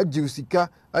 I Jusika,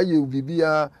 I you be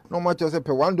no much as a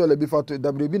 $1 before to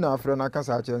WB now for an account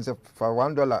for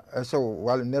 $1 so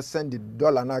while next send the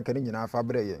dollar now can in our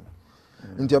fabric.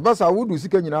 Into your bus, I would do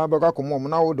seek in our back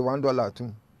now with the $1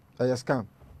 too. I scam.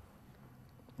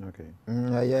 Okay.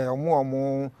 Yeah,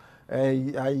 more.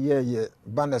 Yeah.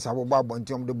 Banders have a bob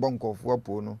until the bunk of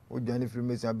Wapono, with Jenny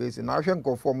Freemason basin. I shan't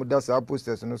conform with that our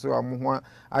posters, and so I'm one.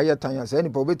 I had time as any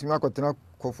poverty market to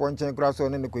conform chain grass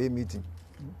on in the meeting.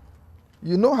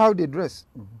 You know how they dress.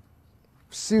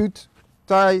 Suit,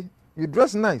 tie, you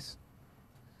dress nice.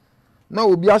 na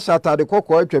obi ashata de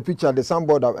kokko atwa picture the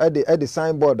signboard the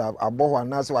signboard aboho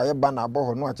anaso aye ba na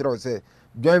aboho no akere say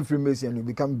join Freemason you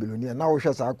become billionaire na wo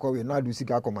hwe sa akọwe na adu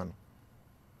sika akoma no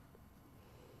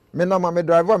me na ma me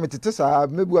driver me tete sa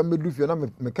mebu amedu fie na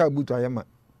me ka butu ayema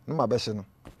na ma behye no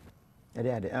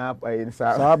ade ayi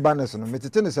sa banes no me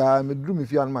tete ne sa me duru me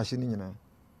fie an machine nyina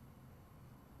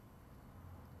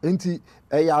enti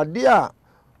ade a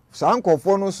saa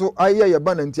nkofo no so aye ye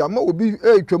ba na nti ama obi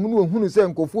twam no ohunu se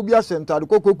nkofo bi ahyentade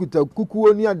kokokuta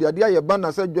kukuo ni ade aye ba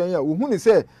na se dwan a ohunu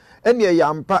se ene ye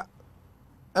yampa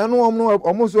eno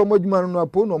omo so omadwuma no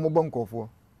apo no omo bo nkofo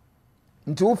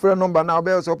nti wo frɛ number na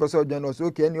obey so person dwan no so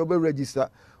okay ene obe register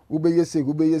ubeyese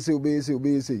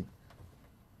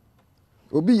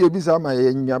obi ye bi sa ma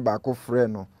ye nya ba ko frɛ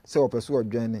no se opeso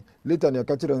odwan ne later ne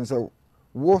ka kire no se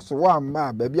wo so wa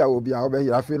ma ba bia obi a obe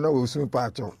yira fe na osun pa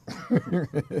acho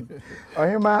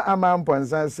ohima ama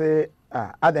mponsan se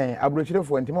adan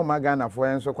abrochirefo ntimo magana fo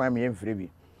enso kwan me mfire bi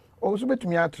o so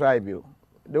betumi a try bi o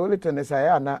the only thing is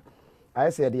I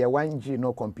said the 1G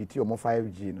no compete or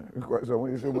 5G no because so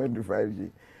went to 5G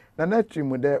na next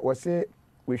mu there was say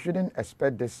we shouldn't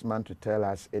expect this man to tell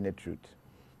us any truth.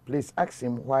 Please ask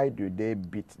him why do they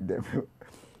beat them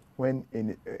when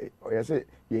in you say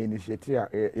your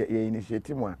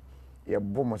initiative one your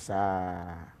boom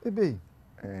sa ebe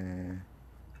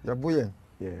ya boye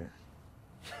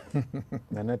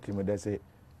na next mu there say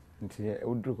nti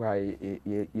udru kwa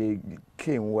ye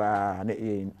came wa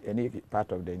any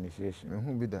part of the initiation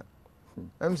who be that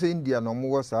I'm saying India no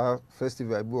more sa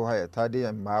festival bi o ha tade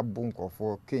and ma bu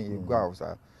nkofo ken ye gwa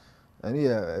sa and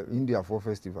India for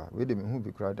festival we dem who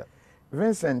be crowd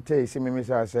Vincent say me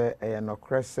say no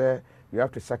cresse you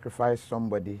have to sacrifice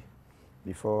somebody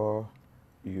before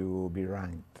you be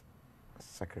ranked.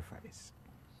 Sacrifice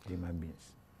human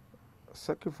beings.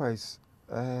 Sacrifice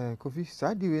Kofi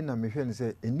sadi we na mehwe ne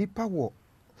say enipa wo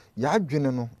ya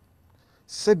adwene no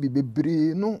se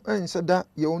bebre no ense da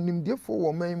ye onimdefo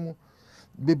wo man mu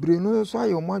bebre no so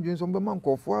aye mo adwene so be man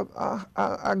kofo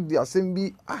ag asem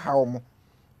bi aha wo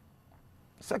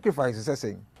sacrifice is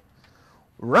saying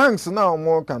ranks now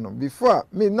more canon before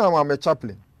me now I'm a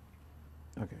chaplain.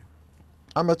 Okay,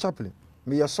 I'm a chaplain.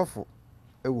 Me a suffer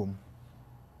ewom.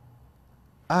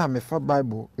 Me fa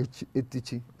Bible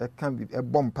etichi e can be a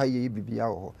bomb paye bibia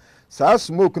ho. Sa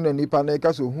smoke na nipa na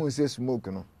ka so hu se smoke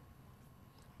no.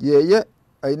 Ye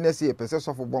I na say pese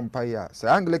suffer bomb paye.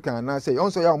 Sa Anglican na say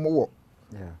onso ya mo wo.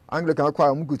 Yeah. Anglican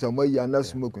kwa mu kuta mo ya na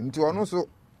smoke. Nti ono so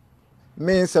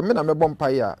me se me na me bomb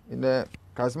paye in a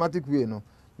charismatic way no.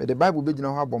 Me the Bible be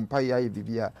gina ho bomb paye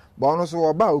bibia. Ba ono so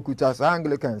oba okuta sa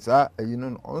Anglican sa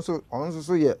no onso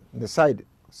so ye the side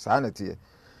sa na tie.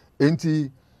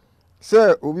 Enti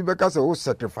say obi beka say wo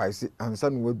sacrifice ansa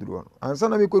no waduru no ansa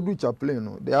na me ko do chaplain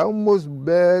no they are almost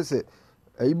best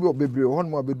ayibi obebre ho no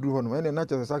ma beduru ho no ene na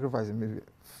cha sacrifice me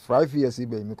 5 years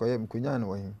ibe me ko ye me kunya na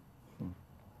wo him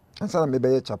ansa na me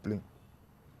be chaplain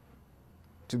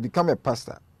to become a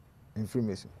pastor in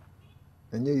Freemason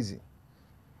and easy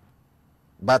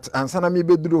but ansa na me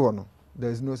beduru ho no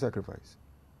there is no sacrifice.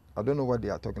 I don't know what they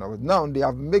are talking about. Now they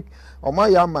have make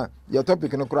Omayama your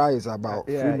topic no cry is about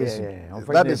Freemason.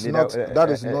 That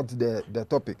is not the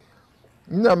topic.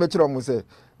 Na me tell you say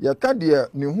ya ka de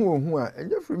ne hu a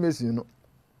enye Freemason no.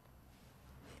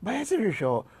 Ba ya se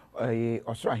sure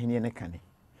osoro ahene ne kane.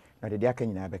 Na de aka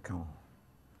nyina be kan ho.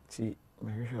 Ti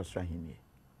me hwe osoro ahene.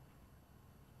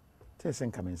 Te sen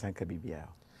ka mensan ka bibia.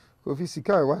 Ko fi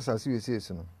sika wa asase we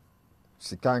se no.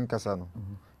 Sika nkasa no.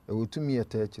 E wotumi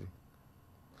eta akire.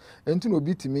 Enti no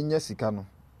bi timi nya sika no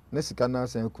na sika na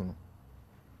asan ku no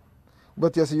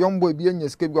but yes young boy bi nya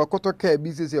sika bi akoto ka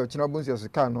bi sese o kina bonsi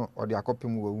sika no o de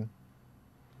akopem wawu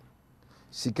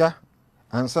sika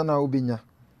ansa na obinya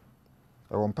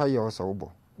e won pa ye o sa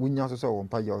obo wunya so won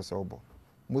pa ye o sa obo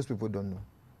most people don't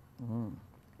know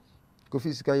ko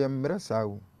fi sika ya mresa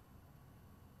wu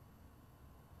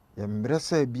ya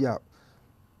mresa bi a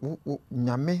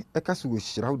nyame e ka so wo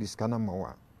hira wo de sika na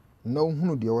mawa na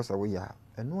ohunu de wo sa wo ya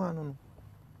eno anu no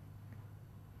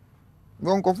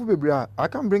gon kofu bebra I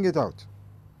can't bring it out.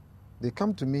 They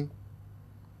come to me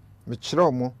me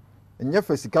chiro mo enye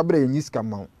fa sika bra enyi sika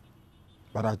ma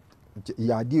but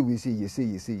ya dey we say you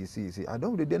say I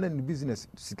don't dey in the business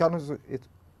sika no so it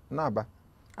na ba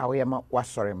awe ma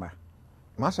wasori ma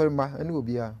ene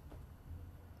obi a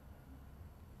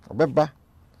obeba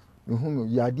me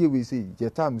ya dey we say je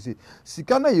time say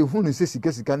sika na ye hu no say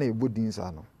sika na ye bodin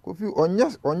sa no kofi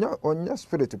onya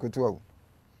spirit kotoa o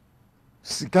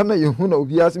sika na ye hu na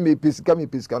obi ase me pesika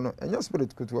no enya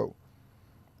spirit kotoa o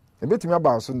ebetimi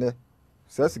aba so ne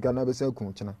sa sika na be sa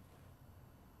kun kina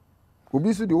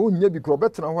obi so de o nya bi kro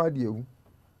betena ho ade ewu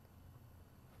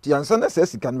ti ansa na se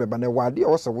sika no ba na wade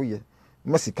wo se wo ye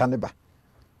ma sika ne ba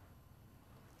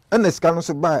ana sika no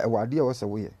so ba wade wo se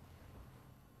wo ye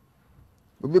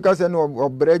obi ka se no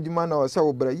obre adwuma na se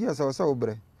wo bre yes se wo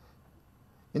bre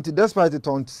into despite it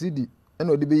on cd and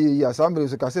odi be yi assembly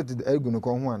so cassette egu no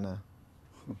kon ho ana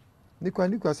ni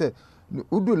kwa se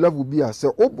udu level bi a se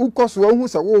ukoso hu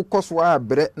se wo koso a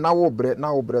bre na wo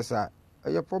bre sa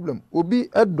eye problem obi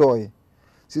edoy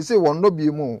se won no bi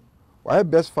mu why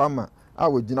best farmer a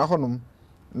we gina honom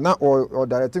na o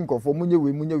directing kofo munye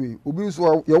we obi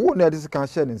so ye wo na dis kan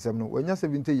share nsem no wanya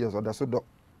 70 years oda so do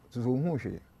so hu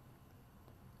hwe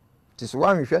tis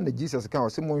wa hwe na Jesus kan o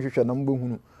se mo hwe na mbo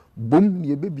hunu bom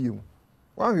ne bebiem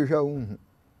wa hwe hu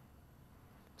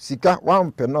sika wa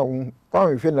mpe na hu wa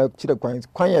hwe na kire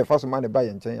kwan ye fa so ma ne ba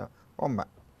ye nchen ya oma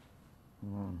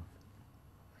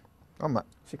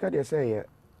sika de say ye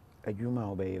adwuma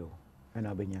obeyo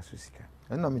na obenya so sika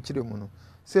na me kire mu no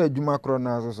say adwuma kro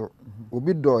na aso so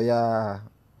obi do ya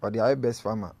odi aye best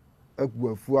farmer agu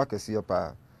afu akese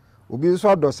pa obi so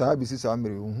ado saa bi sisa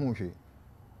mere hu hwe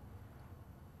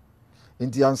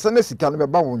nti ansa na sika no be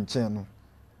ba wo nchen no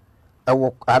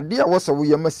ewo ade a wo se wo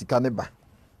ye ma sika ne ba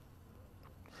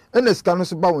ena sika no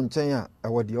so ba wo nchen a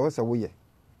ewo de wo se wo ye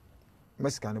ma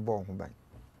sika ne ba wo ho ban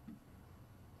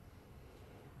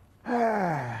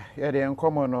yeah the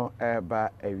enkomo no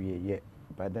ba awieye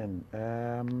but then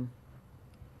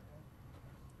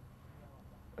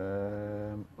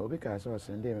obi ka so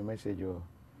send me message o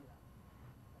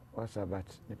what's about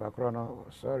nipa kro no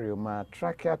sorry ma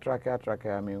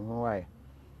tracker me hu why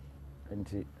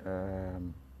nti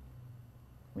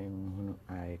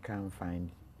I can't find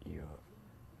your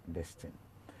destiny.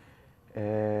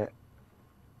 I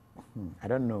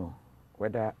don't know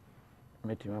whether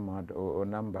met mama or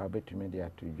number bet me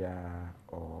there to ja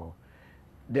or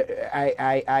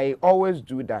I always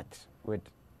do that with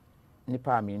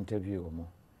nipa me interview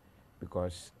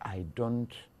because I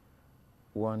don't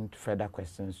want further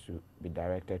questions to be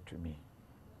directed to me.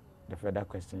 The further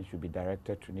questions should be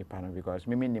directed to nipa because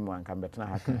me minimum can better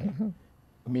happen.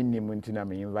 Minimum ntina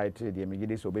me invited the me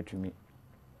gide so betumi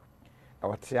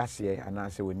awate ase ana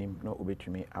ase wonim no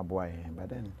obetumi aboa but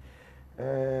then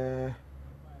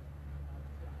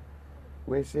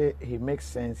we say he makes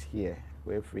sense here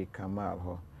we free Kamal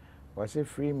ho we say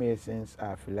Freemasons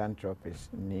are philanthropists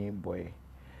ni boy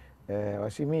we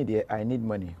say me there I need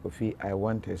money Kofi I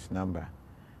want his number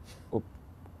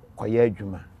koye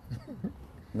adwuma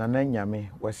nana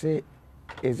nyame we say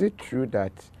is it true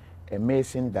that a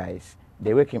Mason dies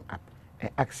they wake him up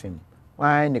and ask him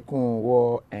why ne kun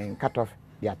wo and cut off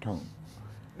their tongue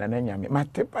nana nyame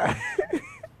matepa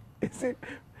is it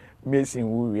Mason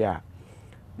wu ya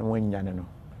no wanya no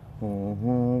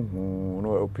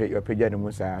no opeja no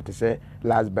musa to say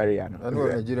last barrier no no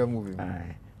Nigeria movie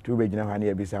two be gina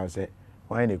hane bi say say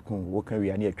why ne kun wo kan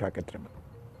wi na atwa ketrem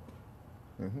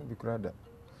bi krada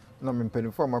na me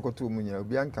penifo makoto mu nya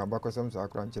obi anka bakosam sa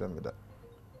akra nkyere me da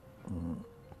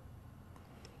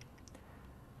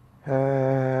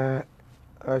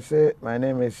I say my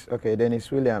name is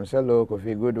Dennis Williams. Hello,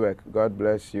 Kofi. Good work. God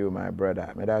bless you, my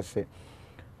brother. May that say.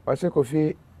 I say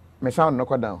Kofi. Me sound no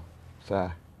down,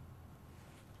 sir.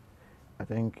 I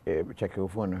think check your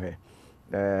phone here.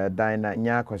 Dina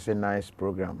Nyako say nice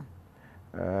program.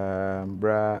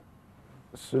 Bra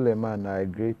Suleiman, I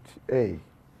greet. Hey,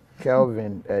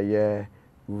 Kelvin. Yeah,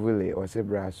 Willie. I say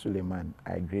Bra Suleiman,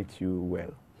 I greet you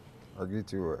well. I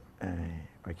greet you well.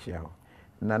 Okay.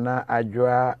 Nana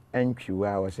Adjoa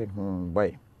Enchiwa was saying,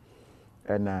 boy.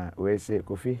 And we say,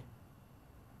 Kofi,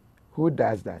 who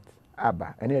does that?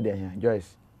 Abba, any other here?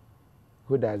 Joyce,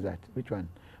 who does that? Which one?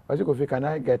 I say, Kofi, can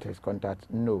I get his contact?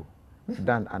 No.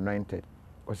 Dan anointed.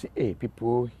 I say, hey,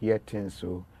 people hear things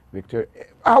so. Victor,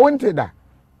 I wanted that.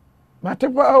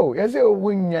 Matepa, oh, yes,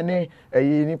 when your name, a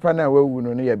nipana, we will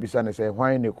know your business, say,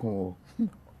 why in the cool?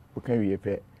 Who can we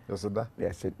pay?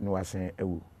 Yes, no, I say,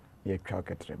 oh, you're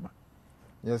trema.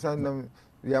 Yes, I know.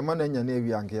 We are man and your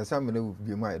navy, and yes, I'm going to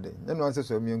be my day. Then one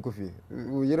says, me and Kofi.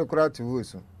 We are a crowd to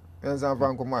Wusu. And some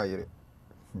Franco Mayer.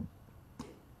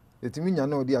 It's me, I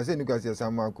know the Asen because yes,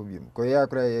 I'm Marco Bim. Koya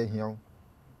cry here.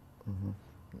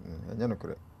 And you're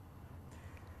correct.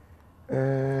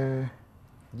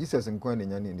 Jesus and Quan in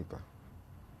Yanipa.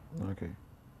 Okay.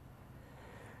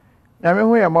 I mean,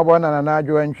 we are mobile and I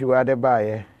join you at the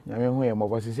buyer. I mean, we are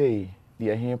mobile to say.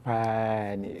 Dia here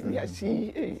pa dia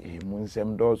si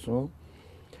munsem do so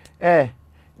dia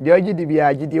ogidi bia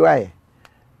agidi wae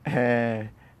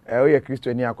o ye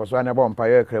Christiani akoso ana bompa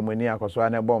ye kremoni akoso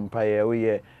ana bompa ye o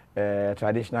ye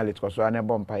traditionalist akoso ana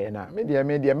bompa ye na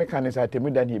media mechanics atemu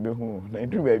dan he be hu na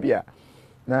ndu ba bia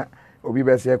na obi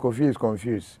be say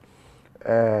confused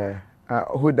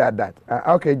Who did that?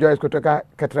 Okay, Joyce Kotoka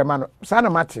Katremano. Sana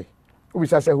Mati. Who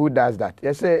say who does that?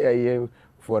 You say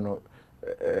for no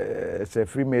say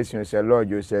Freemason, say Lord,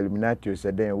 you say Illuminati, you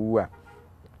say then who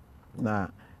na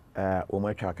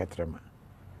Umacha Katrema.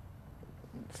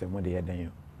 Say more the then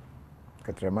you.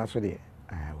 Katrema so the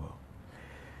well.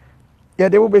 Yeah,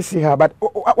 they will be see her, but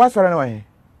what's her anyway?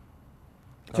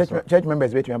 Church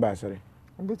members wait me about sorry.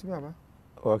 Wait me about.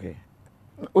 Okay.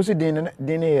 Also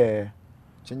Dini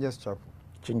Changes Chapel.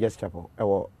 Changes Chapel.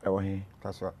 Ewo he.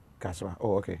 Kaswa.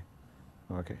 Oh, okay.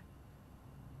 Okay.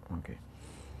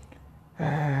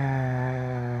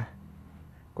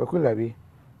 Kwakulabi,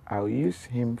 I'll use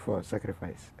him for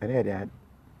sacrifice. And here they had.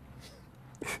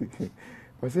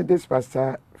 Was it this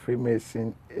pastor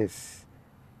Freemason is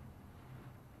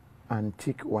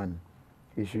antique one?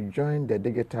 He should join the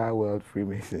digital world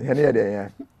Freemason. And here they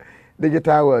are.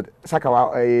 Digital world.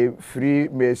 Sakawa a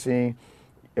Freemason.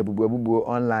 Ebubu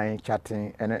online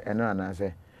chatting and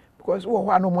answer because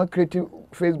no more creative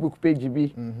Facebook page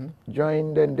be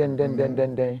join then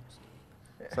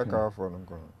Saka for them.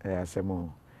 Yeah,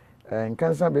 some and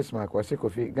Cancer Bismarck was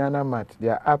KOFI Ghana Mat.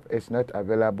 Their app is not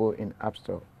available in App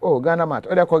Store. Oh, Ghana Mat.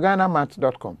 Or they call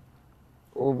GhanaMat.com.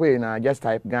 Oh, wait now, just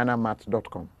type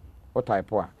GhanaMat.com. Or type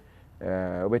what?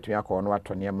 Wait me call no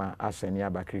atoniema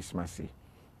asenia ba Christmas.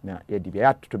 Now, you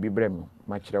have to be brem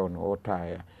much down or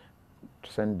tire.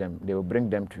 Send them, they will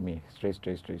bring them to me straight.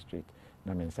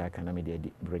 Na me nsa kana me dey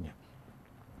bring.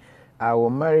 I will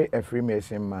marry a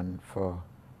Freemason man for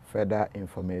further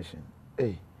information.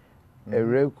 Hey,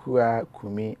 Erekua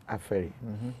Kumi Aferi,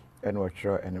 and what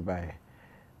sure and by.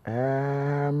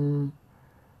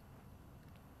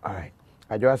 All right.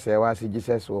 I just say was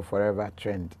Jesus will forever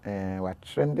trend. What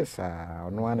trend is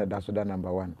on one that's the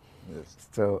number one. Yes.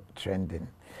 Still trending.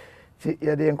 See,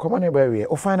 yeah, the uncommon way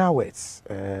or final words,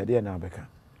 dear Nabeka.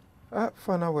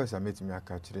 Final words I met me a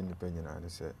catcher in the penny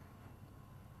and say,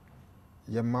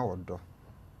 Your mouth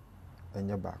and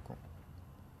your back.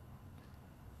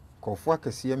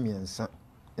 Kofwaka see me and son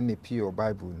in the pure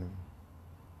Bible.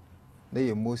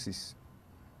 They Moses,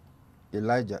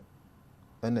 Elijah,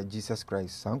 and Jesus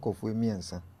Christ, son of me and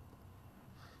son.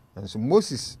 And so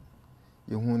Moses,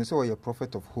 you who saw your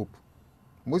prophet of hope.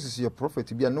 Moses your prophet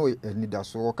to be a no leader,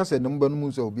 so Ocasa number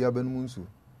moons or be a benmunsu.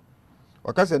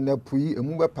 Ocasa na pui a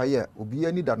mumba paya, or be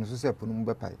any that no say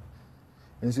punumba pie.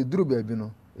 And so drew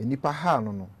babino, a nipa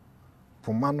hano,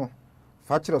 pomano,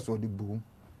 fatuous or the boom.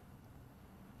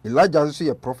 Elijah is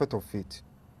a prophet of faith.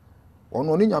 On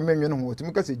one in your men who to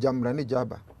make us a jambrani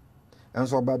jabba. And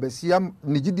so Babesiam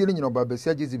Nigidian or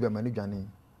Babesia Jiziba Manijani.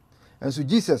 And so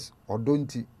Jesus or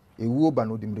don't a woban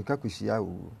or the Mrikakushia.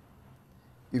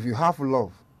 If you have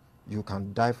love, you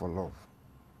can die for love.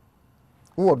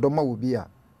 Who Doma will be a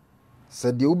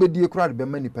said the Ubedi cried by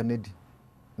many panedi,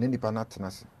 Nini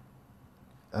Panatanasi.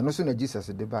 And also na Jesus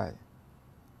de by.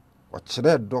 What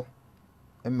shred do,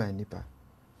 and my nipper.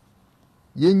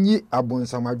 Yenyi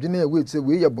abonsam adwene we say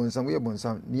we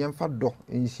abonsam ni emfa do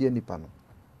enhie nipa no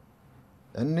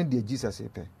enne de Jesus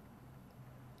epe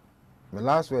my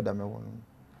last word am won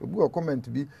obu comment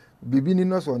bi bibi ni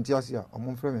no so ntiase a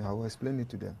omon frame me I will explain it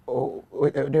to them. Oh,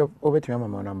 wait me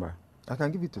my number. I can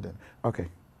give it to them. Okay.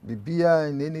 Bibia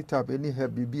in any type any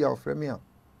help bibia or frame me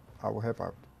I will help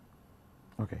out.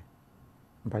 Okay.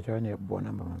 But your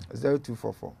number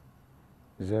 0244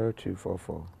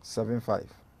 75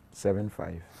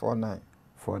 49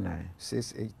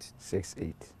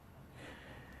 68.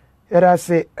 Yet I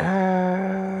say,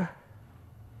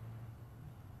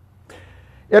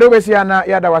 Yerobesiana,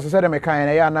 Yada was a said,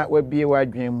 Mekana, Yana will be a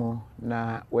wide dream,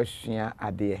 na Westia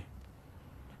Ade.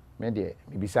 Media,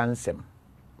 maybe Sansem.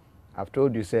 I've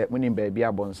told you, say, winning baby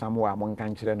upon somewhere among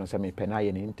country or some penai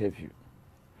in interview.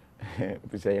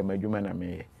 We say, I'm a human, I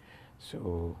may.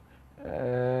 So,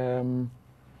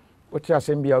 what your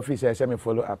assembly officer send me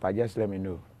follow up, I just let me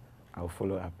know. I'll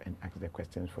follow up and ask the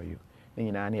questions for you. Then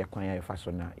you know, I acquire a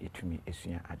fastener to me a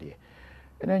senior idea.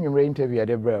 And then you interview at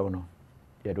the brown.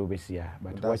 You do be here,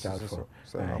 but watch out for.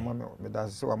 So,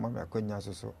 that's so I'm a conya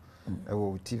so.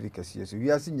 TV kasi so.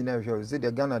 We are seeing now show. Say the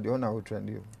Ghana the owner will trend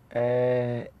you.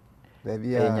 Baby,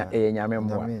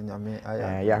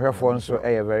 your phone so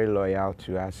very loyal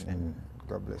to us and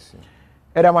God bless you.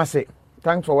 Edamase.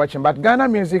 Thanks for watching. But Ghana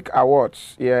Music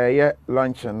Awards,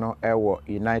 launching no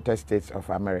United States of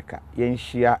America.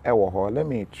 Let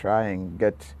me try and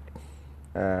get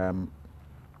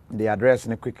the address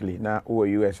quickly. Now,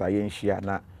 US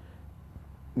na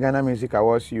Ghana Music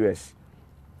Awards US.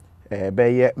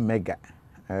 Beye mega.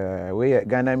 We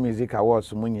Ghana Music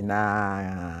Awards muni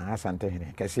na asante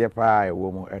hene. Kesiye pa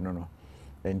womo enono.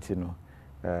 Entino.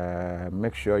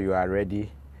 Make sure you are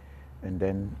ready, and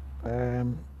then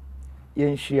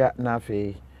Yenshia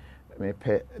Nafe, me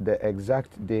pay the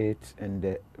exact date and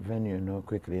the venue no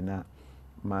quickly na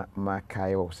ma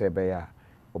kayo sebeya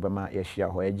obama yeshia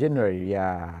ho January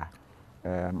ya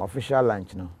official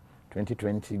launch no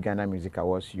 2020 Ghana Music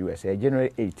Awards USA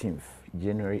January 18th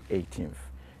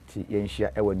ti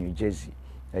Yenshia ewa New Jersey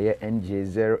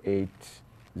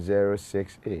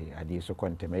NJ0806A adi so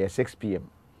kontem 6 p.m.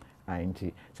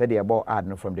 Anti said the about ad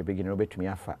no from the beginning obet me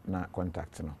afa na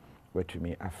contact no to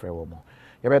me afre wo mo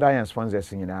ye better yan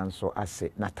sponsors nyina nso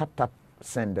ase na tap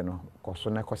send no koso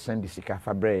na ko send sika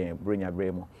fa bre bronya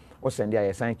bre mo o send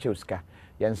ya sign cheuska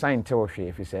yan sign te wo hwe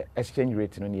if say exchange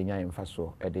rate no ne nya mfa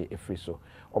so e de free so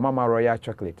o mama royal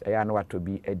chocolate e ya na wato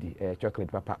bi edi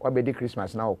chocolate papa wa be di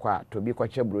Christmas na wo kwa to bi kwa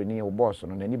che broni wo boss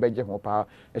no na ni beje ho pa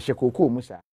e hye kokoo mu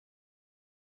sa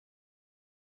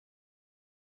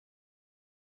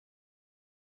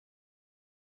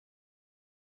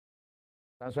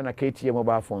That's when a KTA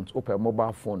mobile phones, open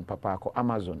mobile phone, papa ko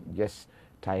Amazon, just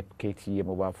type KTA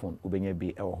mobile phone, ubenye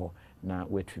bi eho na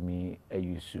wait for me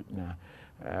use na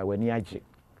when you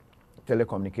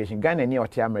telecommunication Ghana ni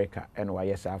oti America and why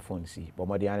yes phone see, but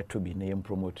more than to be name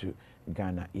promote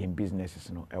Ghana in businesses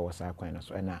no e was akwan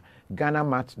so na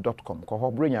ghanamart.com ko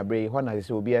ho bronya bre ho na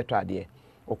say obi eto ade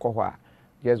okọ ho a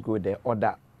just go there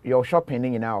order your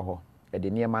shopping in now ho e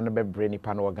de niam no be bre ni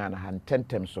pa no Ghana han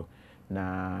tentem so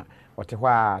na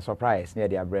Otewa surprise near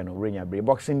the Abreno, Renya Bray,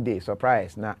 Boxing Day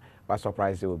surprise. Na what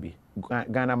surprise it will be.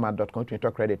 Ghanamart.com to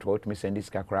talk credit to me send this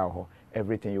kakra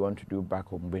everything you want to do back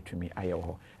home to me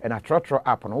ayo. And a trotro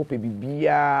app on hope be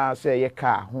say ye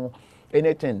car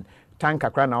anything tank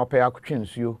kakra na ope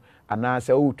akutwins you and na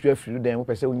say o tu afiru den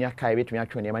wo say unya kai betumi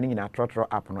atwe ne mani na trotro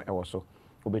app no e wo so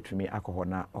obetumi akọ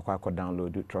na akọ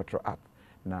download trotro app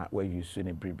na where you soon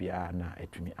a bribia na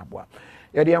etumi aboa.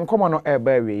 Ye de enkomo no e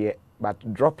ba we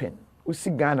but dropping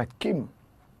usi Ghana Kim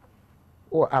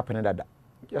or app and that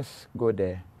just go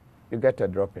there you get a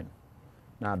dropping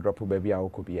now drop baby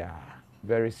akobia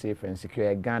very safe and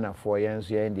secure Ghana for years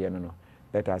here in the no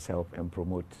let us help and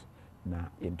promote na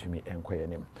into me enquire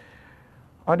name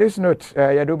on this note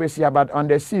you do be see about on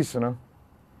the seas no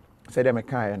say them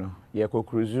kind no ye ko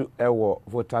cruise ewo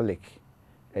Volta Lake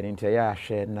and into ya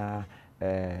share na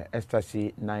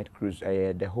ecstasy night cruise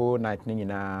the whole night ni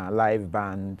na live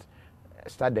band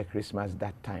start the Christmas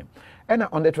that time. And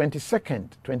on the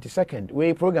 22nd,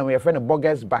 we program we have friend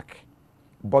Boggers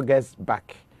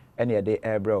back. Any day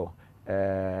air bro.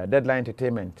 Deadline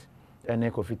Entertainment and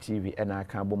KOFI TV and I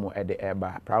can boom at the air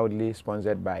bar. Proudly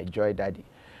sponsored by Joy Daddy.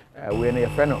 We are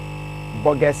friend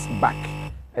Boggers back.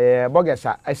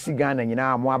 Boggers I see Ghana you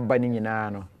know more banning you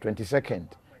know 22nd.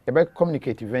 A very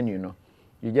communicative venue, no.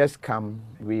 You just come,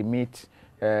 we meet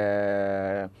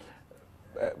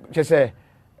just say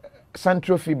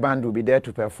Central Fee Band will be there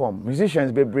to perform.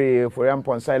 Musicians be brave for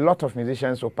example, a lot of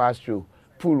musicians will pass through.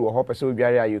 Pool or hope so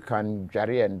you can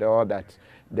jari and all that.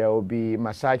 There will be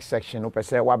massage section,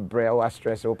 what braille, what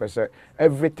stress,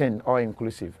 everything all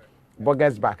inclusive.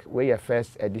 Boggers back, we your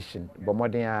first edition. But more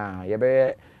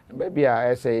than maybe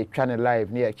I say channel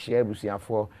live near Chiabusia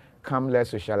for come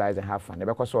let's socialize and have fun.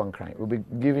 Because one crime. We'll be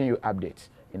giving you updates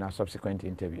in our subsequent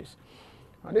interviews.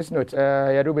 On this note,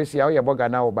 you do be see how your boga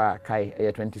now ba kai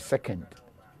 22nd,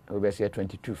 we be see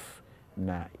 22th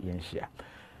na yenshia.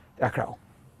 Akra.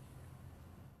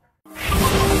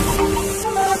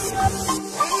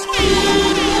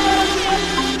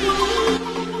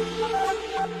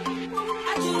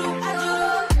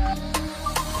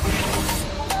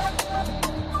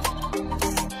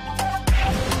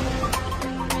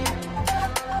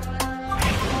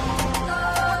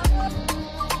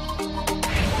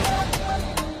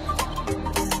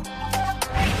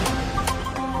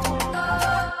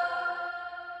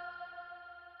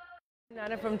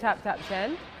 From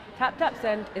TapTapSend.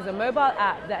 TapTapSend is a mobile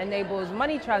app that enables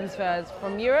money transfers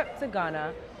from Europe to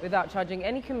Ghana without charging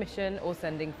any commission or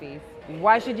sending fees.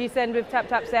 Why should you send with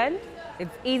TapTapSend?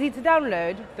 It's easy to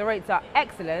download, the rates are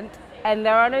excellent, and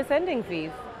there are no sending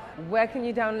fees. Where can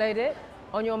you download it?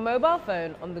 On your mobile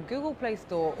phone on the Google Play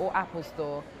Store or Apple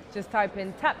Store. Just type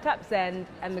in TapTapSend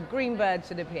and the green bird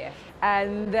should appear.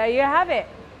 And there you have it.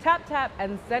 Tap tap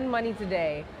and send money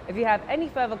today. If you have any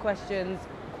further questions,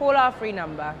 call our free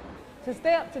number. To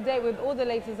stay up to date with all the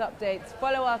latest updates,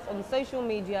 follow us on social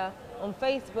media on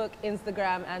Facebook,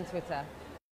 Instagram and Twitter.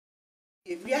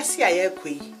 If you see a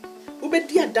koi,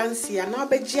 ubedi a dance ya na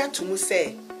obejia to mu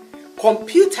say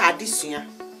computer addition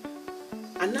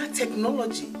and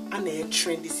technology and a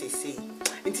trend say.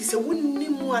 It is a wunni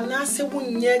mu ana se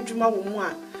wunye adwuma wo mu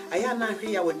a aya na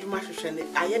hwe ya wadwuma hwehwe ne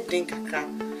aye den kakra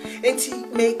enti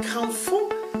me kamfo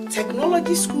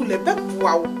technology school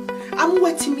ebeboa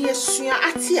amwatimi asua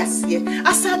atiase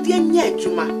asade anya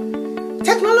adwuma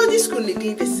technology school ni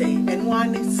dey the same and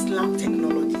one is Slam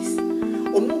Technologies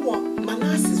omuwo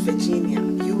Manassas Virginia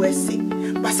USA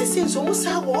but since almost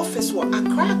our office wa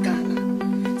Accra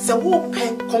Ghana so wo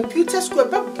pe computer school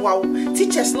ebeboa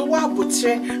teachers no wa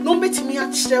abotre no betimi a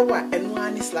kirewa and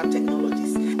one is Slam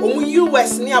Technologies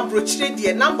US ni abrochire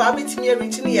die number abetimi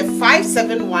reach ni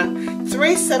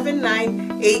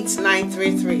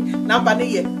 571-379-8933 number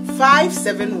ni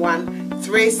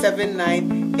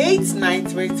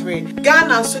 571-379-8933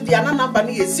 Ghana so the other number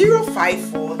ni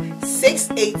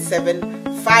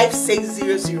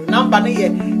 054-687-5600 number ni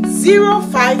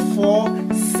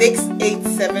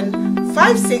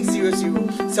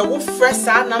 054-687-5600 so wo fresh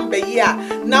our number here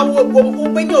now we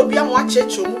benyo obi am wa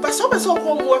checho mu but so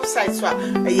ko website so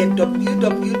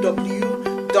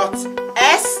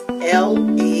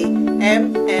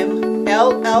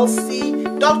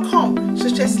www.slammllc.com so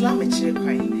just Slam chire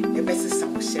kwan e best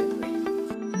some shebre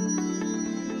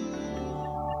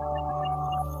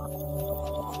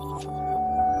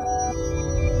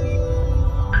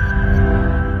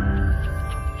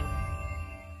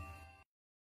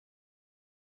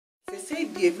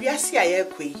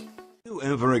You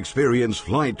ever experience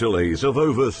flight delays of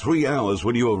over 3 hours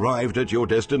when you arrived at your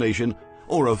destination,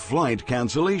 or a flight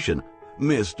cancellation,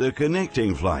 missed a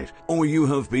connecting flight, or you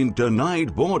have been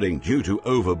denied boarding due to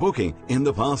overbooking in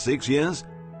the past 6 years?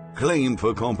 Claim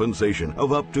for compensation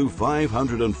of up to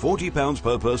 £540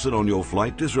 per person on your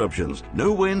flight disruptions.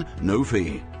 No win, no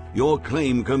fee. Your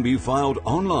claim can be filed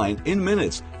online in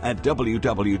minutes at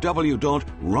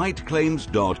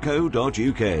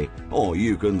www.rightclaims.co.uk, or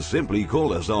you can simply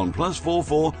call us on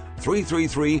 +44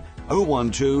 333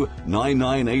 012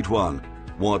 9981.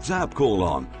 WhatsApp call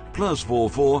on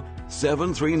 +44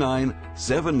 739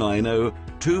 790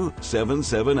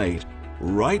 2778.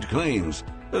 Right Claims,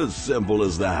 as simple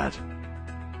as that.